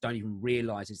which you just don't even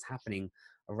realize is happening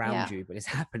around yeah. you, but it's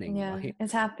happening, Yeah, right?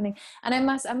 it's happening. And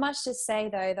I must just say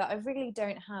though that I really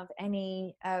don't have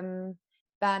any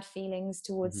bad feelings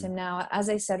towards Mm-hmm. him now. As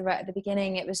I said right at the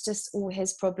beginning, it was just all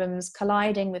his problems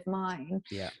colliding with mine.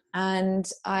 Yeah. And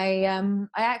I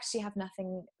actually have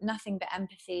nothing but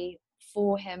empathy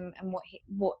for him and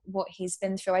what he's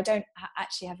been through. I don't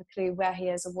actually have a clue where he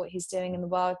is or what he's doing in the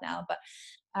world now, but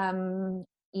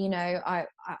you know,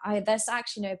 I there's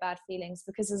actually no bad feelings,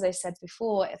 because as I said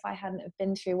before, if I hadn't have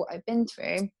been through what I've been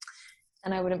through,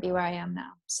 then I wouldn't be where I am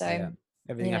now. So Yeah.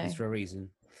 Everything you happens know, for a reason.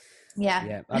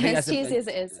 yeah, I think as that's cheesy as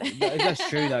it is. that's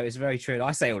true though. It's very true.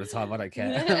 I say it all the time. I don't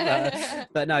care.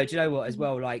 But no, do you know what? As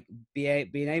well, like being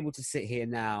able to sit here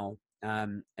now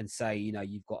and say, you know,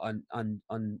 you've got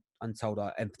untold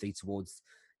empathy towards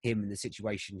him and the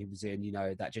situation he was in. You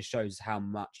know, that just shows how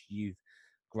much you've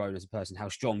grown as a person, how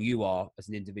strong you are as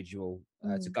an individual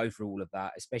to go through all of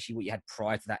that, especially what you had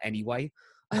prior to that anyway,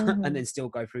 and then still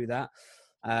go through that.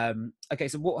 Okay,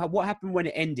 so what happened when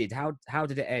it ended? How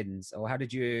did it end, or how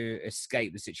did you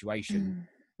escape the situation?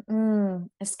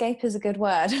 Escape is a good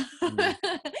word. Mm.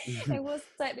 It was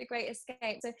like the great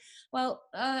escape. So, well,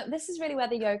 this is really where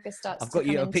the yoga starts I've to got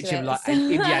come you a into picture of it. like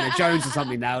Indiana Jones or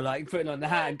something now, like putting on the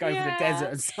hat and going for the desert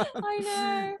and stuff. I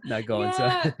know. No, go on.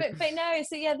 Yeah, So. but no.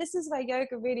 So yeah, this is where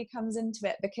yoga really comes into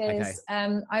it, Okay. because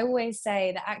I always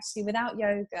say that actually without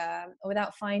yoga, or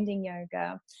without finding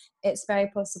yoga, it's very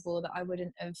possible that I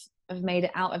wouldn't have made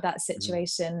it out of that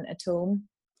situation at all.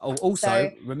 Oh, also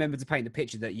So remember to paint the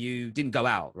picture that you didn't go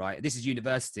out, right? This is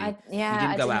university. You I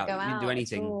didn't go didn't out. go You didn't do out at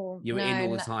anything. all. You were in all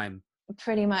No, the time.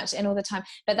 pretty much in all the time.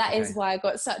 But that Okay. is why I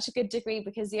got such a good degree,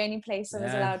 because the only place I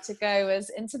was Yeah. allowed to go was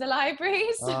into the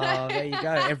libraries. Oh, there you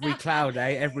go. Every cloud,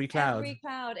 eh? Every cloud. Every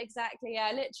cloud, exactly.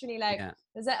 Yeah, literally, like, Yeah.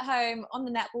 was at home, on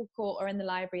the netball court, or in the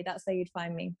library. That's where you'd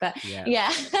find me. But Yeah.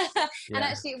 yeah. And Yeah.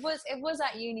 actually it was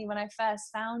at uni when I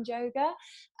first found yoga.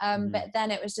 Mhm. But then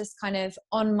it was just kind of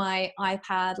on my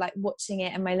iPad, like watching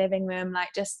it in my living room,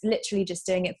 like just literally just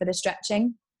doing it for the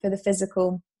stretching, for the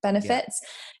physical benefits.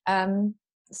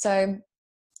 So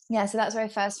yeah, so that's where I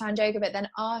first found yoga. But then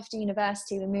after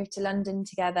university, we moved to London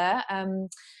together.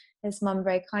 His mum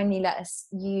very kindly let us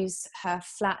use her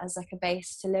flat as like a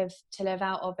base to live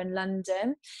out of in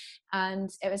London. And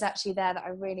it was actually there that I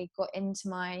really got into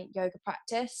my yoga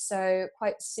practice. So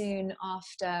quite soon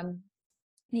after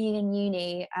being in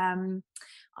uni,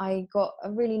 I got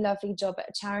a really lovely job at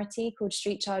a charity called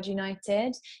Street Child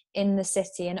United in the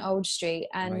city in Old Street.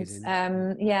 And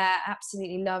yeah,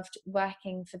 absolutely loved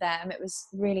working for them. It was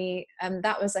really,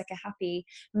 that was like a happy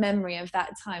memory of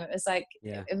that time. It was like,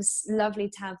 it was lovely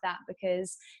to have that,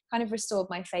 because kind of restored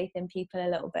my faith in people a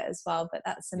little bit as well. But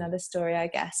that's another story, I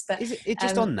guess. But is it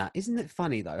just on that? Isn't it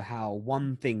funny though, how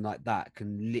one thing like that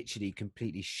can literally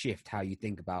completely shift how you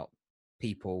think about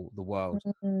people, the world,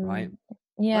 right?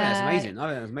 Yeah, that's amazing. Oh,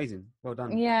 that's amazing. Well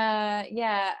done.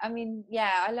 Yeah. I mean,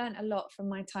 yeah, I learned a lot from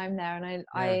my time there, and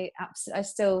I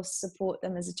still support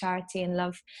them as a charity and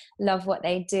love what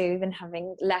they do, even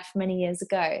having left many years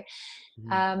ago.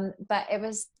 But it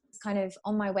was kind of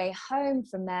on my way home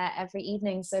from there every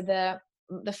evening. So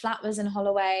the flat was in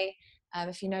Holloway.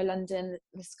 If you know London,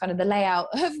 it's kind of the layout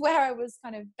of where I was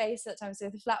kind of based at the time. So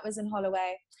the flat was in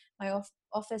Holloway. My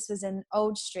office was in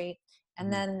Old Street.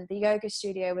 And then the yoga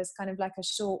studio was kind of like a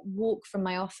short walk from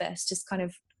my office, just kind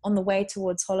of on the way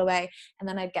towards Holloway. And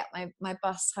then I'd get my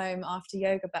bus home after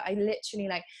yoga. But I literally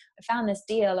I found this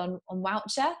deal on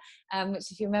Wowcher, which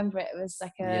if you remember it was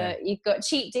like you got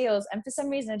cheap deals. And for some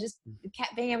reason I just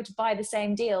kept being able to buy the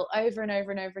same deal over and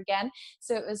over and over again.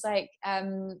 So it was like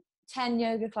 10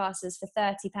 yoga classes for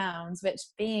 £30, which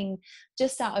being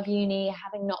just out of uni,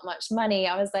 having not much money,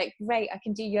 I was like, great, I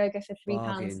can do yoga for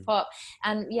 £3 a pop.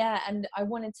 And and I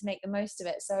wanted to make the most of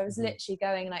it. So I was literally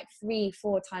going like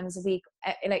 3-4 times a week,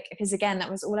 because again,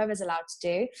 that was all I was allowed to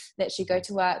do. Literally go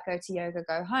to work, go to yoga,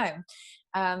 go home.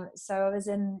 So I was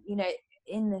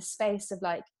in this space of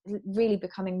like really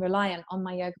becoming reliant on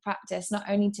my yoga practice, not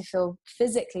only to feel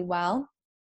physically well,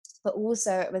 but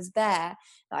also it was there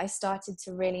that I started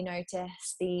to really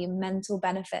notice the mental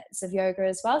benefits of yoga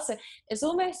as well. So it's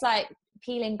almost like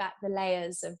peeling back the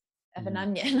layers of an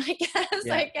onion, I guess,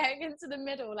 like going into the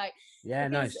middle, like,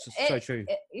 no, it's just so true.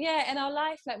 In our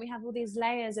life, like we have all these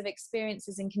layers of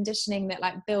experiences and conditioning that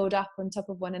like build up on top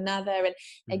of one another. And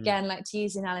again, like to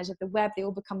use the analogy of the web, they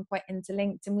all become quite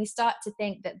interlinked, and we start to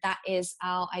think that is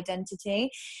our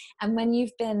identity. And when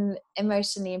you've been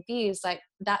emotionally abused, like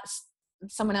that's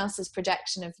someone else's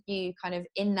projection of you kind of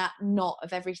in that knot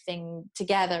of everything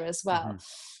together as well.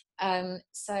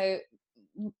 So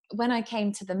when I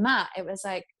came to the mat, it was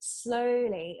like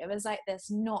slowly, it was like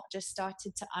this knot just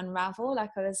started to unravel. Like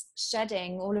I was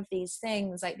shedding all of these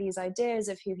things, like these ideas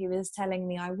of who he was telling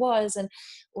me I was, and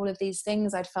all of these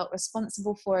things I'd felt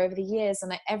responsible for over the years. And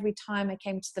like every time I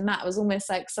came to the mat, it was almost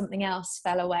like something else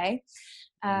fell away.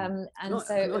 And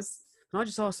so it was. Can I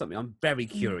just ask something? I'm very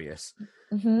curious.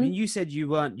 Mm-hmm. I mean, you said you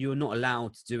were not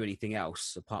allowed to do anything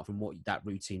else apart from what that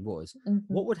routine was.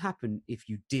 Mm-hmm. What would happen if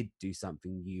you did do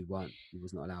something you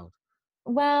was not allowed?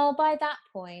 Well, by that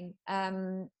point,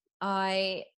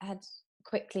 I had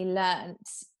quickly learnt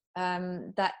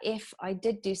that if I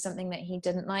did do something that he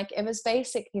didn't like, it was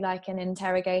basically like an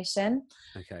interrogation.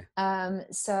 Okay.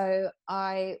 So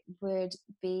I would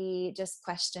be just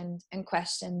questioned and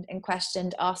questioned and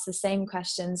questioned, asked the same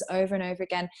questions over and over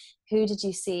again. Who did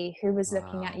you see? Who was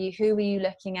looking at you? Who were you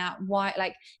looking at? Why?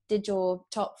 Like, did your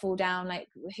top fall down? Like,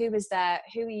 who was there?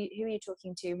 Who are you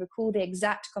talking to? Recall the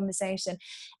exact conversation.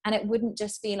 And it wouldn't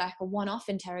just be like a one-off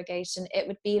interrogation. It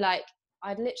would be like,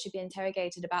 I'd literally be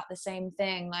interrogated about the same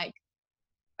thing, like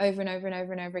over and over and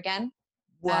over and over again.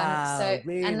 Wow,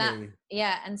 really?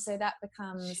 And so that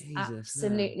becomes Jesus,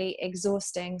 absolutely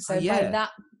exhausting. So by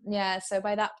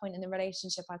that point in the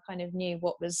relationship, I kind of knew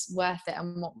what was worth it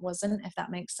and what wasn't, if that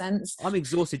makes sense. I'm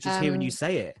exhausted just hearing you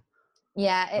say it.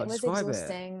 Yeah, it was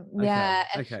exhausting. Okay. Yeah.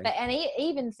 Okay. And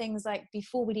even things like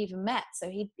before we'd even met, so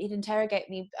he'd interrogate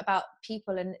me about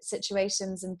people and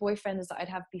situations and boyfriends that I'd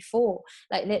have before,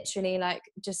 like literally like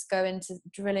just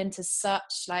drill into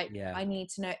such like, I need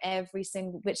to know every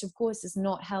single, which of course is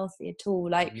not healthy at all.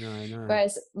 Like, no.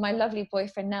 Whereas my lovely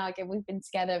boyfriend now, again, we've been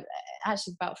together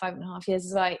actually about 5.5 years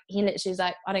as well. He literally is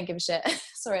like, I don't give a shit.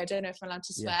 Sorry, I don't know if I'm allowed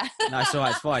to swear. No, it's all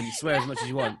right. It's fine. You swear as much as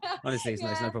you want. Honestly, it's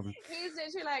no problem. He's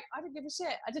literally like, I don't give a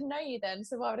shit. I didn't know you then,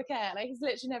 so why would I care? Like, he's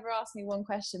literally never asked me one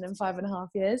question in 5.5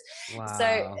 years. Wow.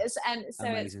 So it's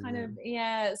Amazing, kind of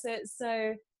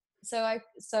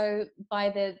So by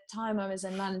the time I was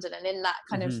in London and in that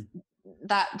kind of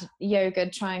that yoga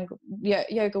triangle,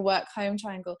 yoga work home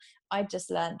triangle, I just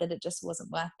learned that it just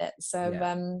wasn't worth it. So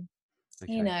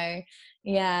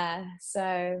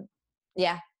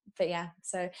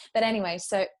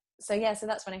so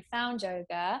that's when I found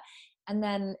yoga. And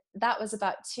then that was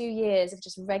about 2 years of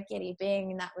just regularly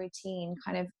being in that routine,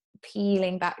 kind of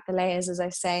peeling back the layers, as I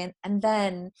say. And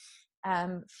then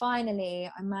finally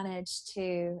I managed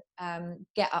to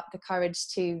get up the courage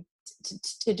to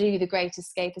do the great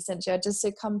escape, essentially. I just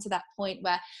to come to that point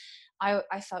where I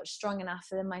felt strong enough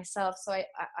within myself. So I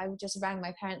just rang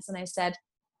my parents and I said,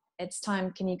 it's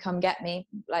time, can you come get me?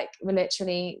 Like, we're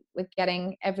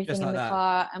getting everything in the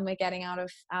car and we're getting out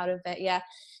of it.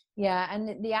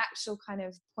 And the actual kind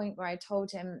of point where I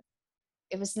told him,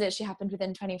 it was literally happened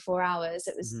within 24 hours.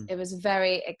 It was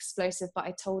very explosive, but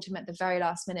I told him at the very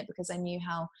last minute because I knew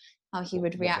how he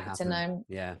would react. And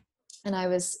I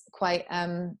was quite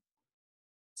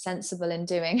sensible in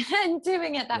doing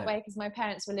it that way, because my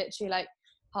parents were literally like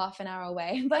half an hour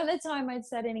away by the time I'd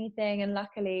said anything. And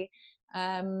luckily,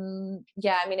 I mean,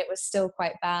 it was still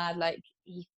quite bad. Like,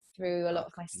 he threw a lot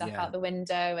of my stuff out the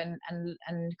window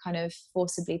and kind of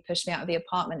forcibly pushed me out of the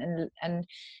apartment and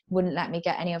wouldn't let me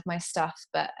get any of my stuff.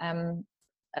 But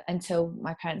until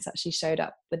my parents actually showed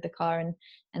up with the car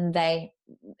and they,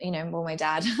 my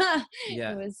dad.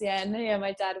 It was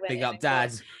my dad went. Big up,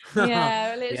 Dad.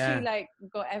 Literally like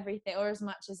got everything, or as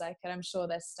much as I could. I'm sure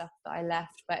there's stuff that I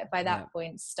left, but by that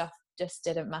point, stuff just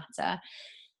didn't matter.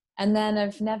 And then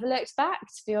I've never looked back,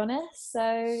 to be honest.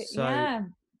 So yeah.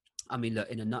 I mean, look,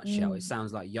 in a nutshell, it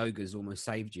sounds like yoga's almost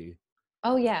saved you.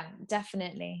 Oh yeah,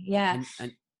 definitely. Yeah.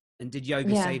 And did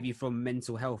yoga save you from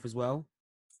mental health as well?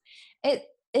 I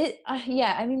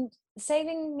mean,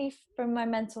 saving me from my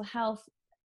mental health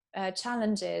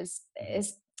challenges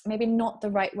is maybe not the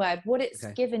right word. What it's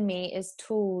given me is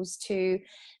tools to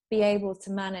be able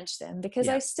to manage them, because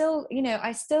I still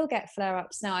get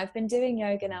flare-ups now. I've been doing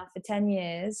yoga now for 10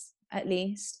 years at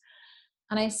least,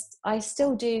 and I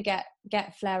still do get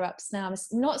flare-ups now.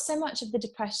 It's not so much of the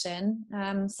depression,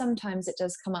 sometimes it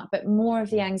does come up, but more of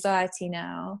the anxiety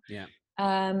now.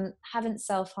 Haven't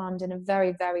self-harmed in a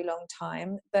very, very long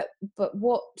time, but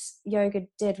what yoga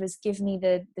did was give me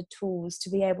the tools to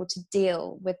be able to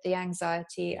deal with the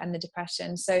anxiety and the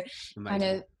depression. So kind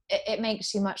of it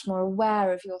makes you much more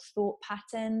aware of your thought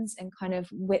patterns and kind of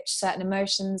which certain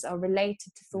emotions are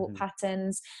related to thought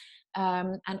patterns,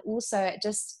 and also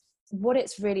what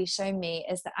it's really shown me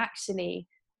is that actually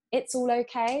it's all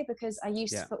okay, because I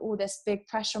used to put all this big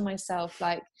pressure on myself,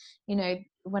 like,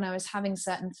 when I was having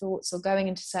certain thoughts or going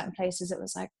into certain places, it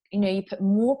was like, you know, you put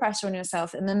more pressure on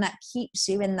yourself, and then that keeps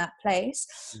you in that place.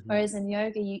 Whereas in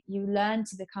yoga, you learn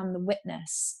to become the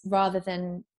witness rather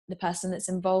than the person that's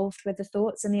involved with the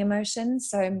thoughts and the emotions.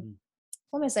 So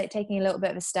almost like taking a little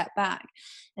bit of a step back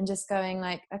and just going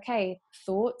like, okay,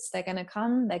 thoughts, they're going to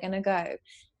come, they're going to go,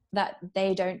 that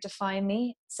they don't define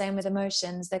me. Same with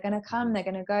emotions, they're going to come, they're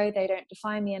going to go, they don't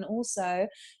define me. And also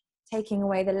taking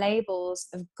away the labels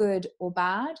of good or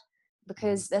bad,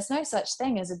 because there's no such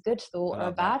thing as a good thought or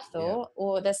a bad thought,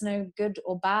 or there's no good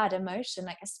or bad emotion.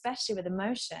 Like, especially with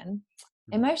emotion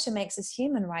makes us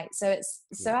human, right? So it's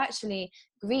so actually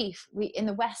grief, we in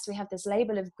the West, we have this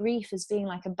label of grief as being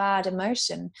like a bad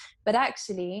emotion, but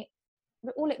actually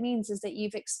all it means is that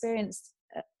you've experienced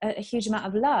a huge amount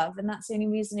of love, and that's the only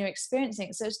reason you're experiencing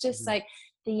it. So it's just like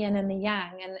the yin and the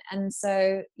yang, and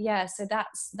so so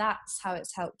that's how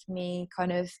it's helped me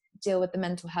kind of deal with the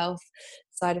mental health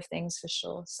side of things, for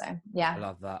sure. So I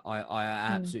love that. I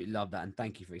absolutely love that, and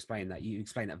thank you for explaining that. You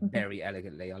explained that very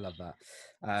elegantly. I love that.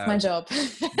 It's my job.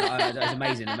 No, that's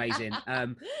amazing.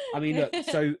 I mean, look,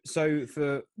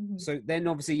 so then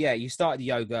obviously, you started the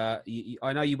yoga.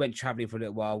 I know you went traveling for a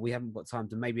little while. We haven't got time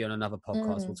to, maybe on another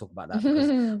podcast we'll talk about that,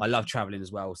 because I love traveling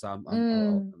as well. So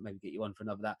I'll maybe get you on for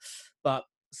another that. But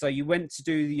so you went to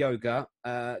do the yoga.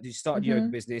 You started your yoga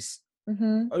business.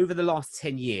 Over the last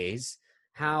 10 years,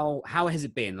 how has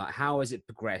it been? Like, how has it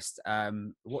progressed?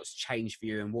 What's changed for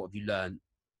you, and what have you learned?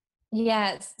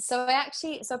 Yes. So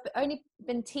I've only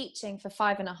been teaching for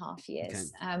 5.5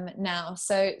 years now.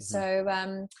 So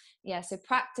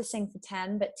practicing for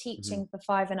 10, but teaching for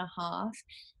 5.5.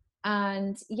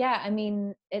 And I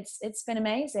mean, it's been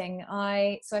amazing.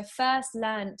 I first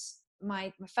learned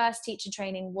my first teacher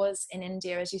training was in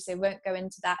India, as you say. Won't go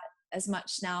into that as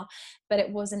much now, but it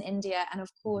was in India. And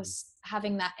of course,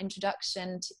 having that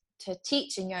introduction to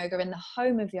teaching yoga in the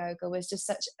home of yoga was just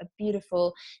such a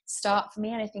beautiful start for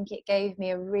me. And I think it gave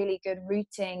me a really good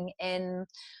rooting in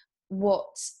what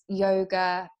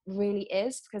yoga really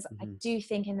is, because I do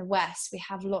think in the West we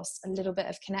have lost a little bit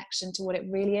of connection to what it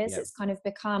really is. It's kind of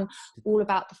become all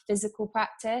about the physical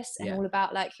practice and all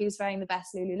about like who's wearing the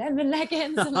best Lululemon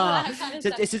leggings and all that kind of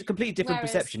stuff. It's a completely different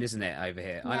perception, isn't it, over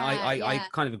here? I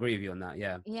kind of agree with you on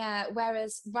that.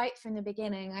 Whereas right from the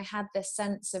beginning I had this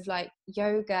sense of like,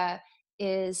 yoga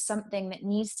is something that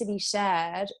needs to be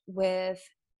shared with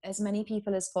as many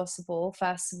people as possible,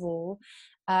 first of all,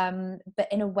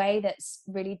 but in a way that's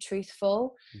really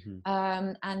truthful,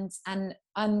 and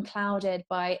unclouded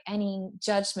by any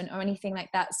judgment or anything like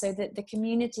that. So that the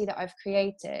community that I've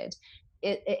created,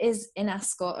 it is in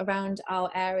Ascot, around our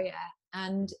area,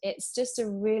 and it's just a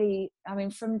really, I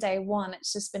mean, from day one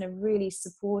it's just been a really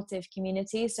supportive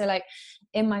community. So like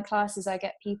in my classes I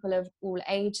get people of all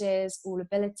ages, all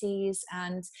abilities,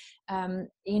 and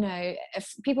you know,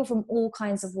 people from all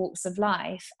kinds of walks of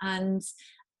life. And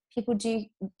people do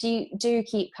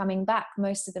keep coming back,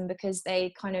 most of them, because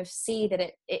they kind of see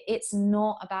that it's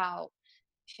not about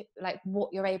like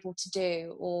what you're able to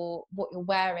do or what you're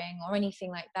wearing or anything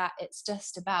like that. It's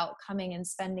just about coming and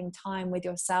spending time with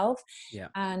yourself,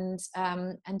 and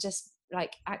just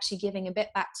like actually giving a bit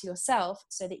back to yourself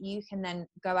so that you can then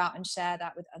go out and share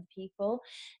that with other people.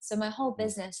 So my whole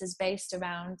business is based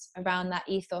around that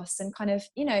ethos, and kind of,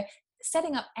 you know,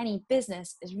 setting up any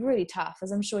business is really tough,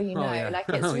 as I'm sure you know. Like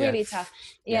it's really tough.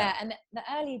 And the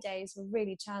early days were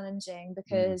really challenging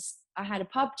because I had a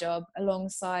pub job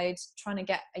alongside trying to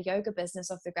get a yoga business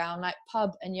off the ground. Like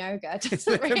pub and yoga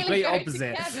doesn't really complete go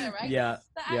opposite together, right?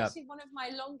 But actually one of my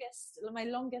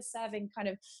longest serving kind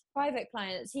of private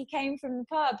clients, he came from the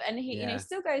pub, and he you know,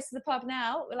 still goes to the pub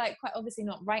now, like quite obviously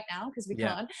not right now because we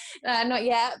can't, not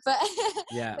yet, but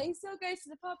but he still goes to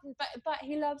the pub, but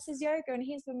he loves his yoga, and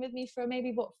he's been with me for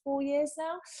maybe 4 years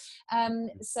now.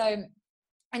 So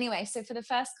anyway, so for the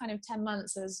first kind of 10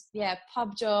 months it was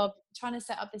pub job, trying to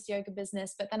set up this yoga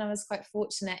business. But then I was quite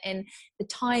fortunate in the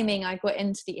timing I got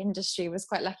into the industry. Was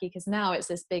quite lucky, because now it's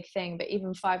this big thing, but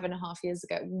even 5.5 years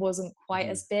ago it wasn't quite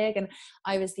as big, and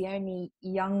I was the only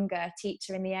younger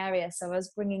teacher in the area, so I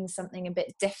was bringing something a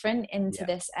bit different into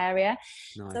this area.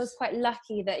 So I was quite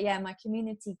lucky that my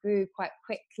community grew quite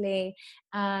quickly,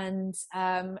 and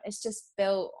it's just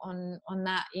built on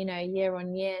that, you know, year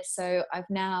on year. So I've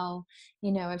now,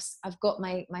 you know, I've got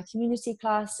my community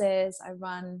classes. I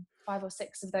run 5 or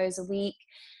 6 of those a week,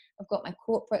 I've got my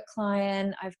corporate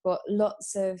client, I've got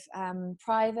lots of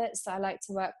privates that I like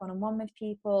to work one-on-one with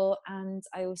people, and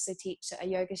I also teach at a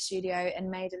yoga studio in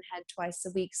Maidenhead twice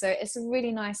a week. So it's a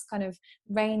really nice kind of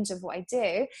range of what I do.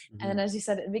 Mm-hmm. And then, as you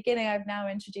said at the beginning, I've now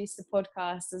introduced the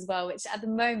podcast as well, which at the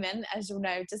moment, as you'll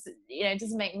know,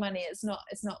 doesn't make money. It's not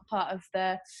part of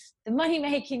the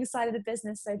money-making side of the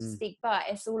business, so to speak, but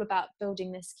it's all about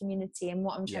building this community. And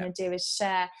what I'm trying to do is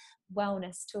share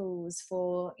wellness tools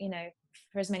for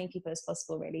as many people as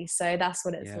possible, really. So that's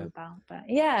what it's all about. But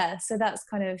so that's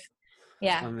kind of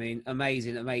I mean,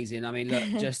 amazing. I mean, look,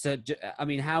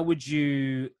 how would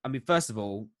you, first of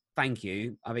all, thank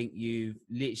you. I think you've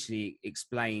literally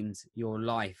explained your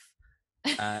life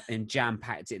and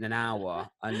jam-packed it in an hour.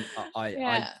 And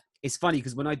I it's funny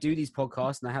because when I do these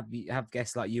podcasts and I have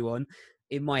guests like you on,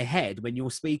 in my head when you're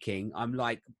speaking, I'm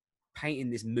like painting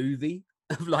this movie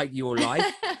of like your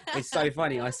life. It's so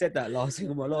funny. I said that last week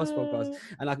on my last podcast,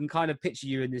 and I can kind of picture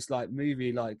you in this like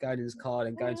movie, like going in this car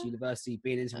and going to university,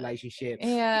 being in this relationship,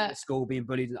 at school, being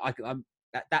bullied.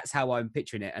 That's how I'm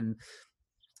picturing it, and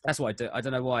that's what I do. I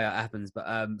don't know why it happens, but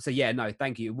no,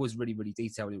 thank you. It was really, really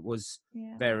detailed. It was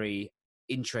very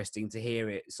interesting to hear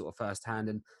it sort of firsthand.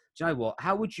 And do you know what?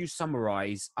 How would you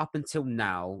summarize up until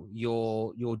now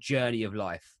your journey of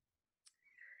life?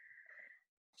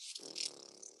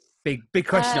 Big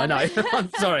question, I know.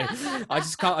 I'm sorry. I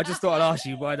just thought I'd ask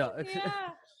you. Why not? It's a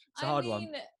hard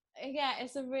one. Yeah,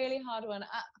 it's a really hard one.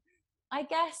 I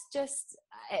guess just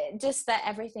that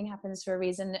everything happens for a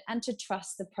reason, and to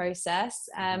trust the process.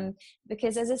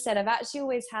 Because as I said, I've actually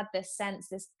always had this sense,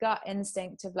 this gut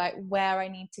instinct of like where I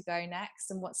need to go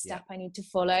next and what step I need to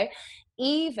follow.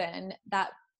 Even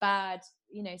that bad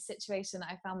situation that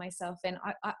I found myself in,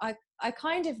 I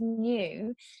kind of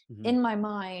knew in my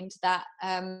mind that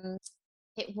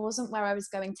it wasn't where I was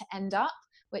going to end up,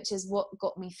 which is what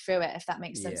got me through it, if that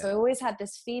makes sense. So I always had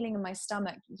this feeling in my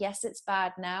stomach, yes, it's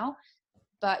bad now,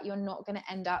 but you're not going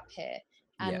to end up here.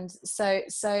 And so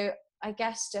I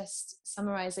guess just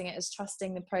summarizing it is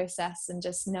trusting the process and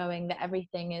just knowing that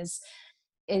everything is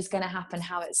going to happen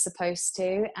how it's supposed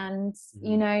to. And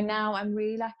now I'm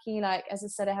really lucky. Like, as I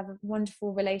said, I have a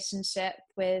wonderful relationship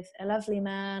with a lovely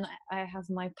man. I have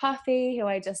my puppy who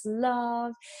I just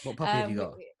love. What puppy have you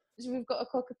got? We've got a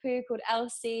cockapoo called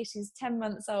Elsie. She's 10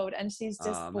 months old, and she's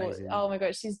just oh my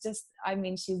god, she's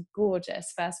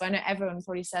gorgeous. First, I know everyone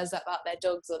probably says that about their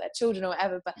dogs or their children or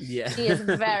whatever, but she is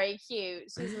very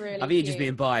cute. She's really cute. You're just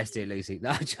being biased here, Lucy.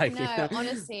 No, I'm joking. No,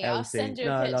 honestly, I'll send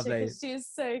you a picture because she's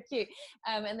so cute.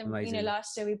 And then amazing.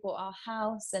 Last year we bought our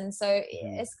house, and so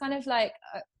it's kind of like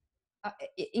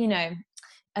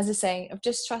as I say, I've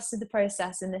just trusted the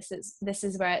process, and this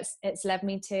is where it's led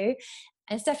me to.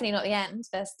 And it's definitely not the end.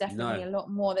 There's definitely a lot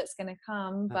more that's going to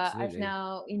come, but I've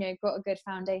now got a good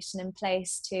foundation in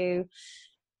place to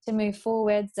move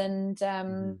forwards. And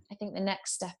I think the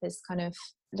next step is kind of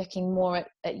looking more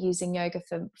at using yoga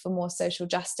for more social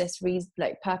justice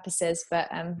purposes, but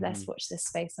let's watch this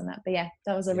space on that. But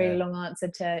that was a really long answer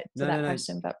to that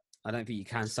question, but I don't think you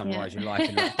can summarize your life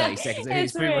in like 30 seconds.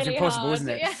 It's pretty much really impossible, hard, isn't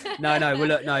it? No.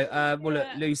 Well, look,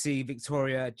 Lucy,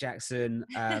 Victoria, Jackson,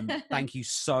 thank you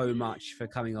so much for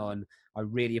coming on. I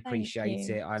really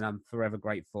appreciate it, and I'm forever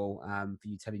grateful for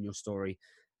you telling your story.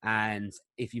 And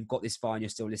if you've got this far and you're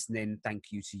still listening,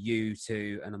 thank you to you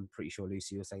too. And I'm pretty sure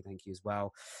Lucy will say thank you as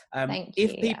well.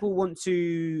 If people want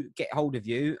to get hold of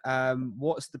you,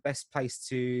 what's the best place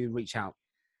to reach out?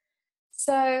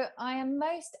 So I am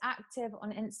most active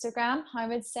on Instagram, I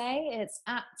would say. It's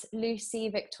at Lucy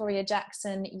Victoria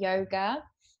Jackson Yoga.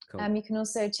 Cool. You can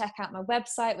also check out my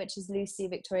website, which is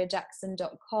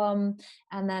lucyvictoriajackson.com.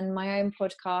 And then my own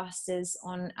podcast is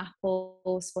on Apple,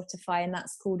 Spotify, and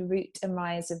that's called Root and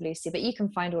Rise of Lucy. But you can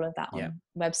find all of that on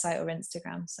website or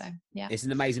Instagram. So, it's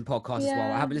an amazing podcast as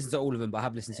well. I haven't listened to all of them, but I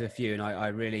have listened to a few, and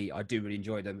I do really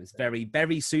enjoy them. It's very,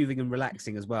 very soothing and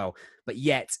relaxing as well, but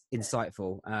yet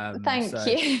insightful. Thank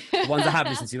you. The ones I have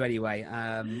listened to anyway.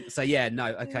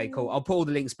 Okay, cool. I'll put all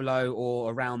the links below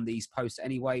or around these posts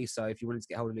anyway. So if you wanted to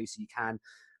get hold of Lucy, you can.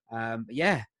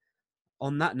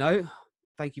 On that note,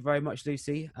 thank you very much,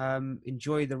 Lucy.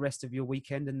 Enjoy the rest of your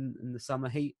weekend and the summer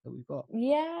heat that we've got.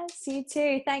 Yes, you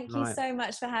too. Thank you so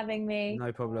much for having me.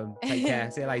 No problem. Take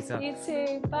care. See you later. You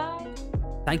too. Bye.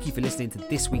 Thank you for listening to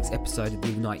this week's episode of the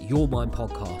Ignite Your Mind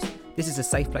podcast. This is a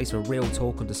safe place for real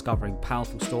talk on discovering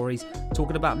powerful stories,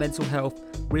 talking about mental health,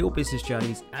 real business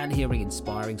journeys, and hearing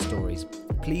inspiring stories.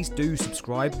 Please do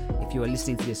subscribe if you are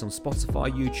listening to this on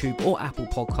Spotify, YouTube, or Apple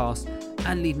Podcasts,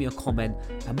 and leave me a comment.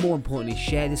 And more importantly,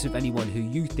 share this with anyone who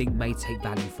you think may take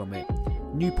value from it.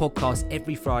 New podcasts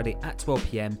every Friday at 12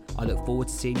 p.m. I look forward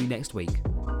to seeing you next week.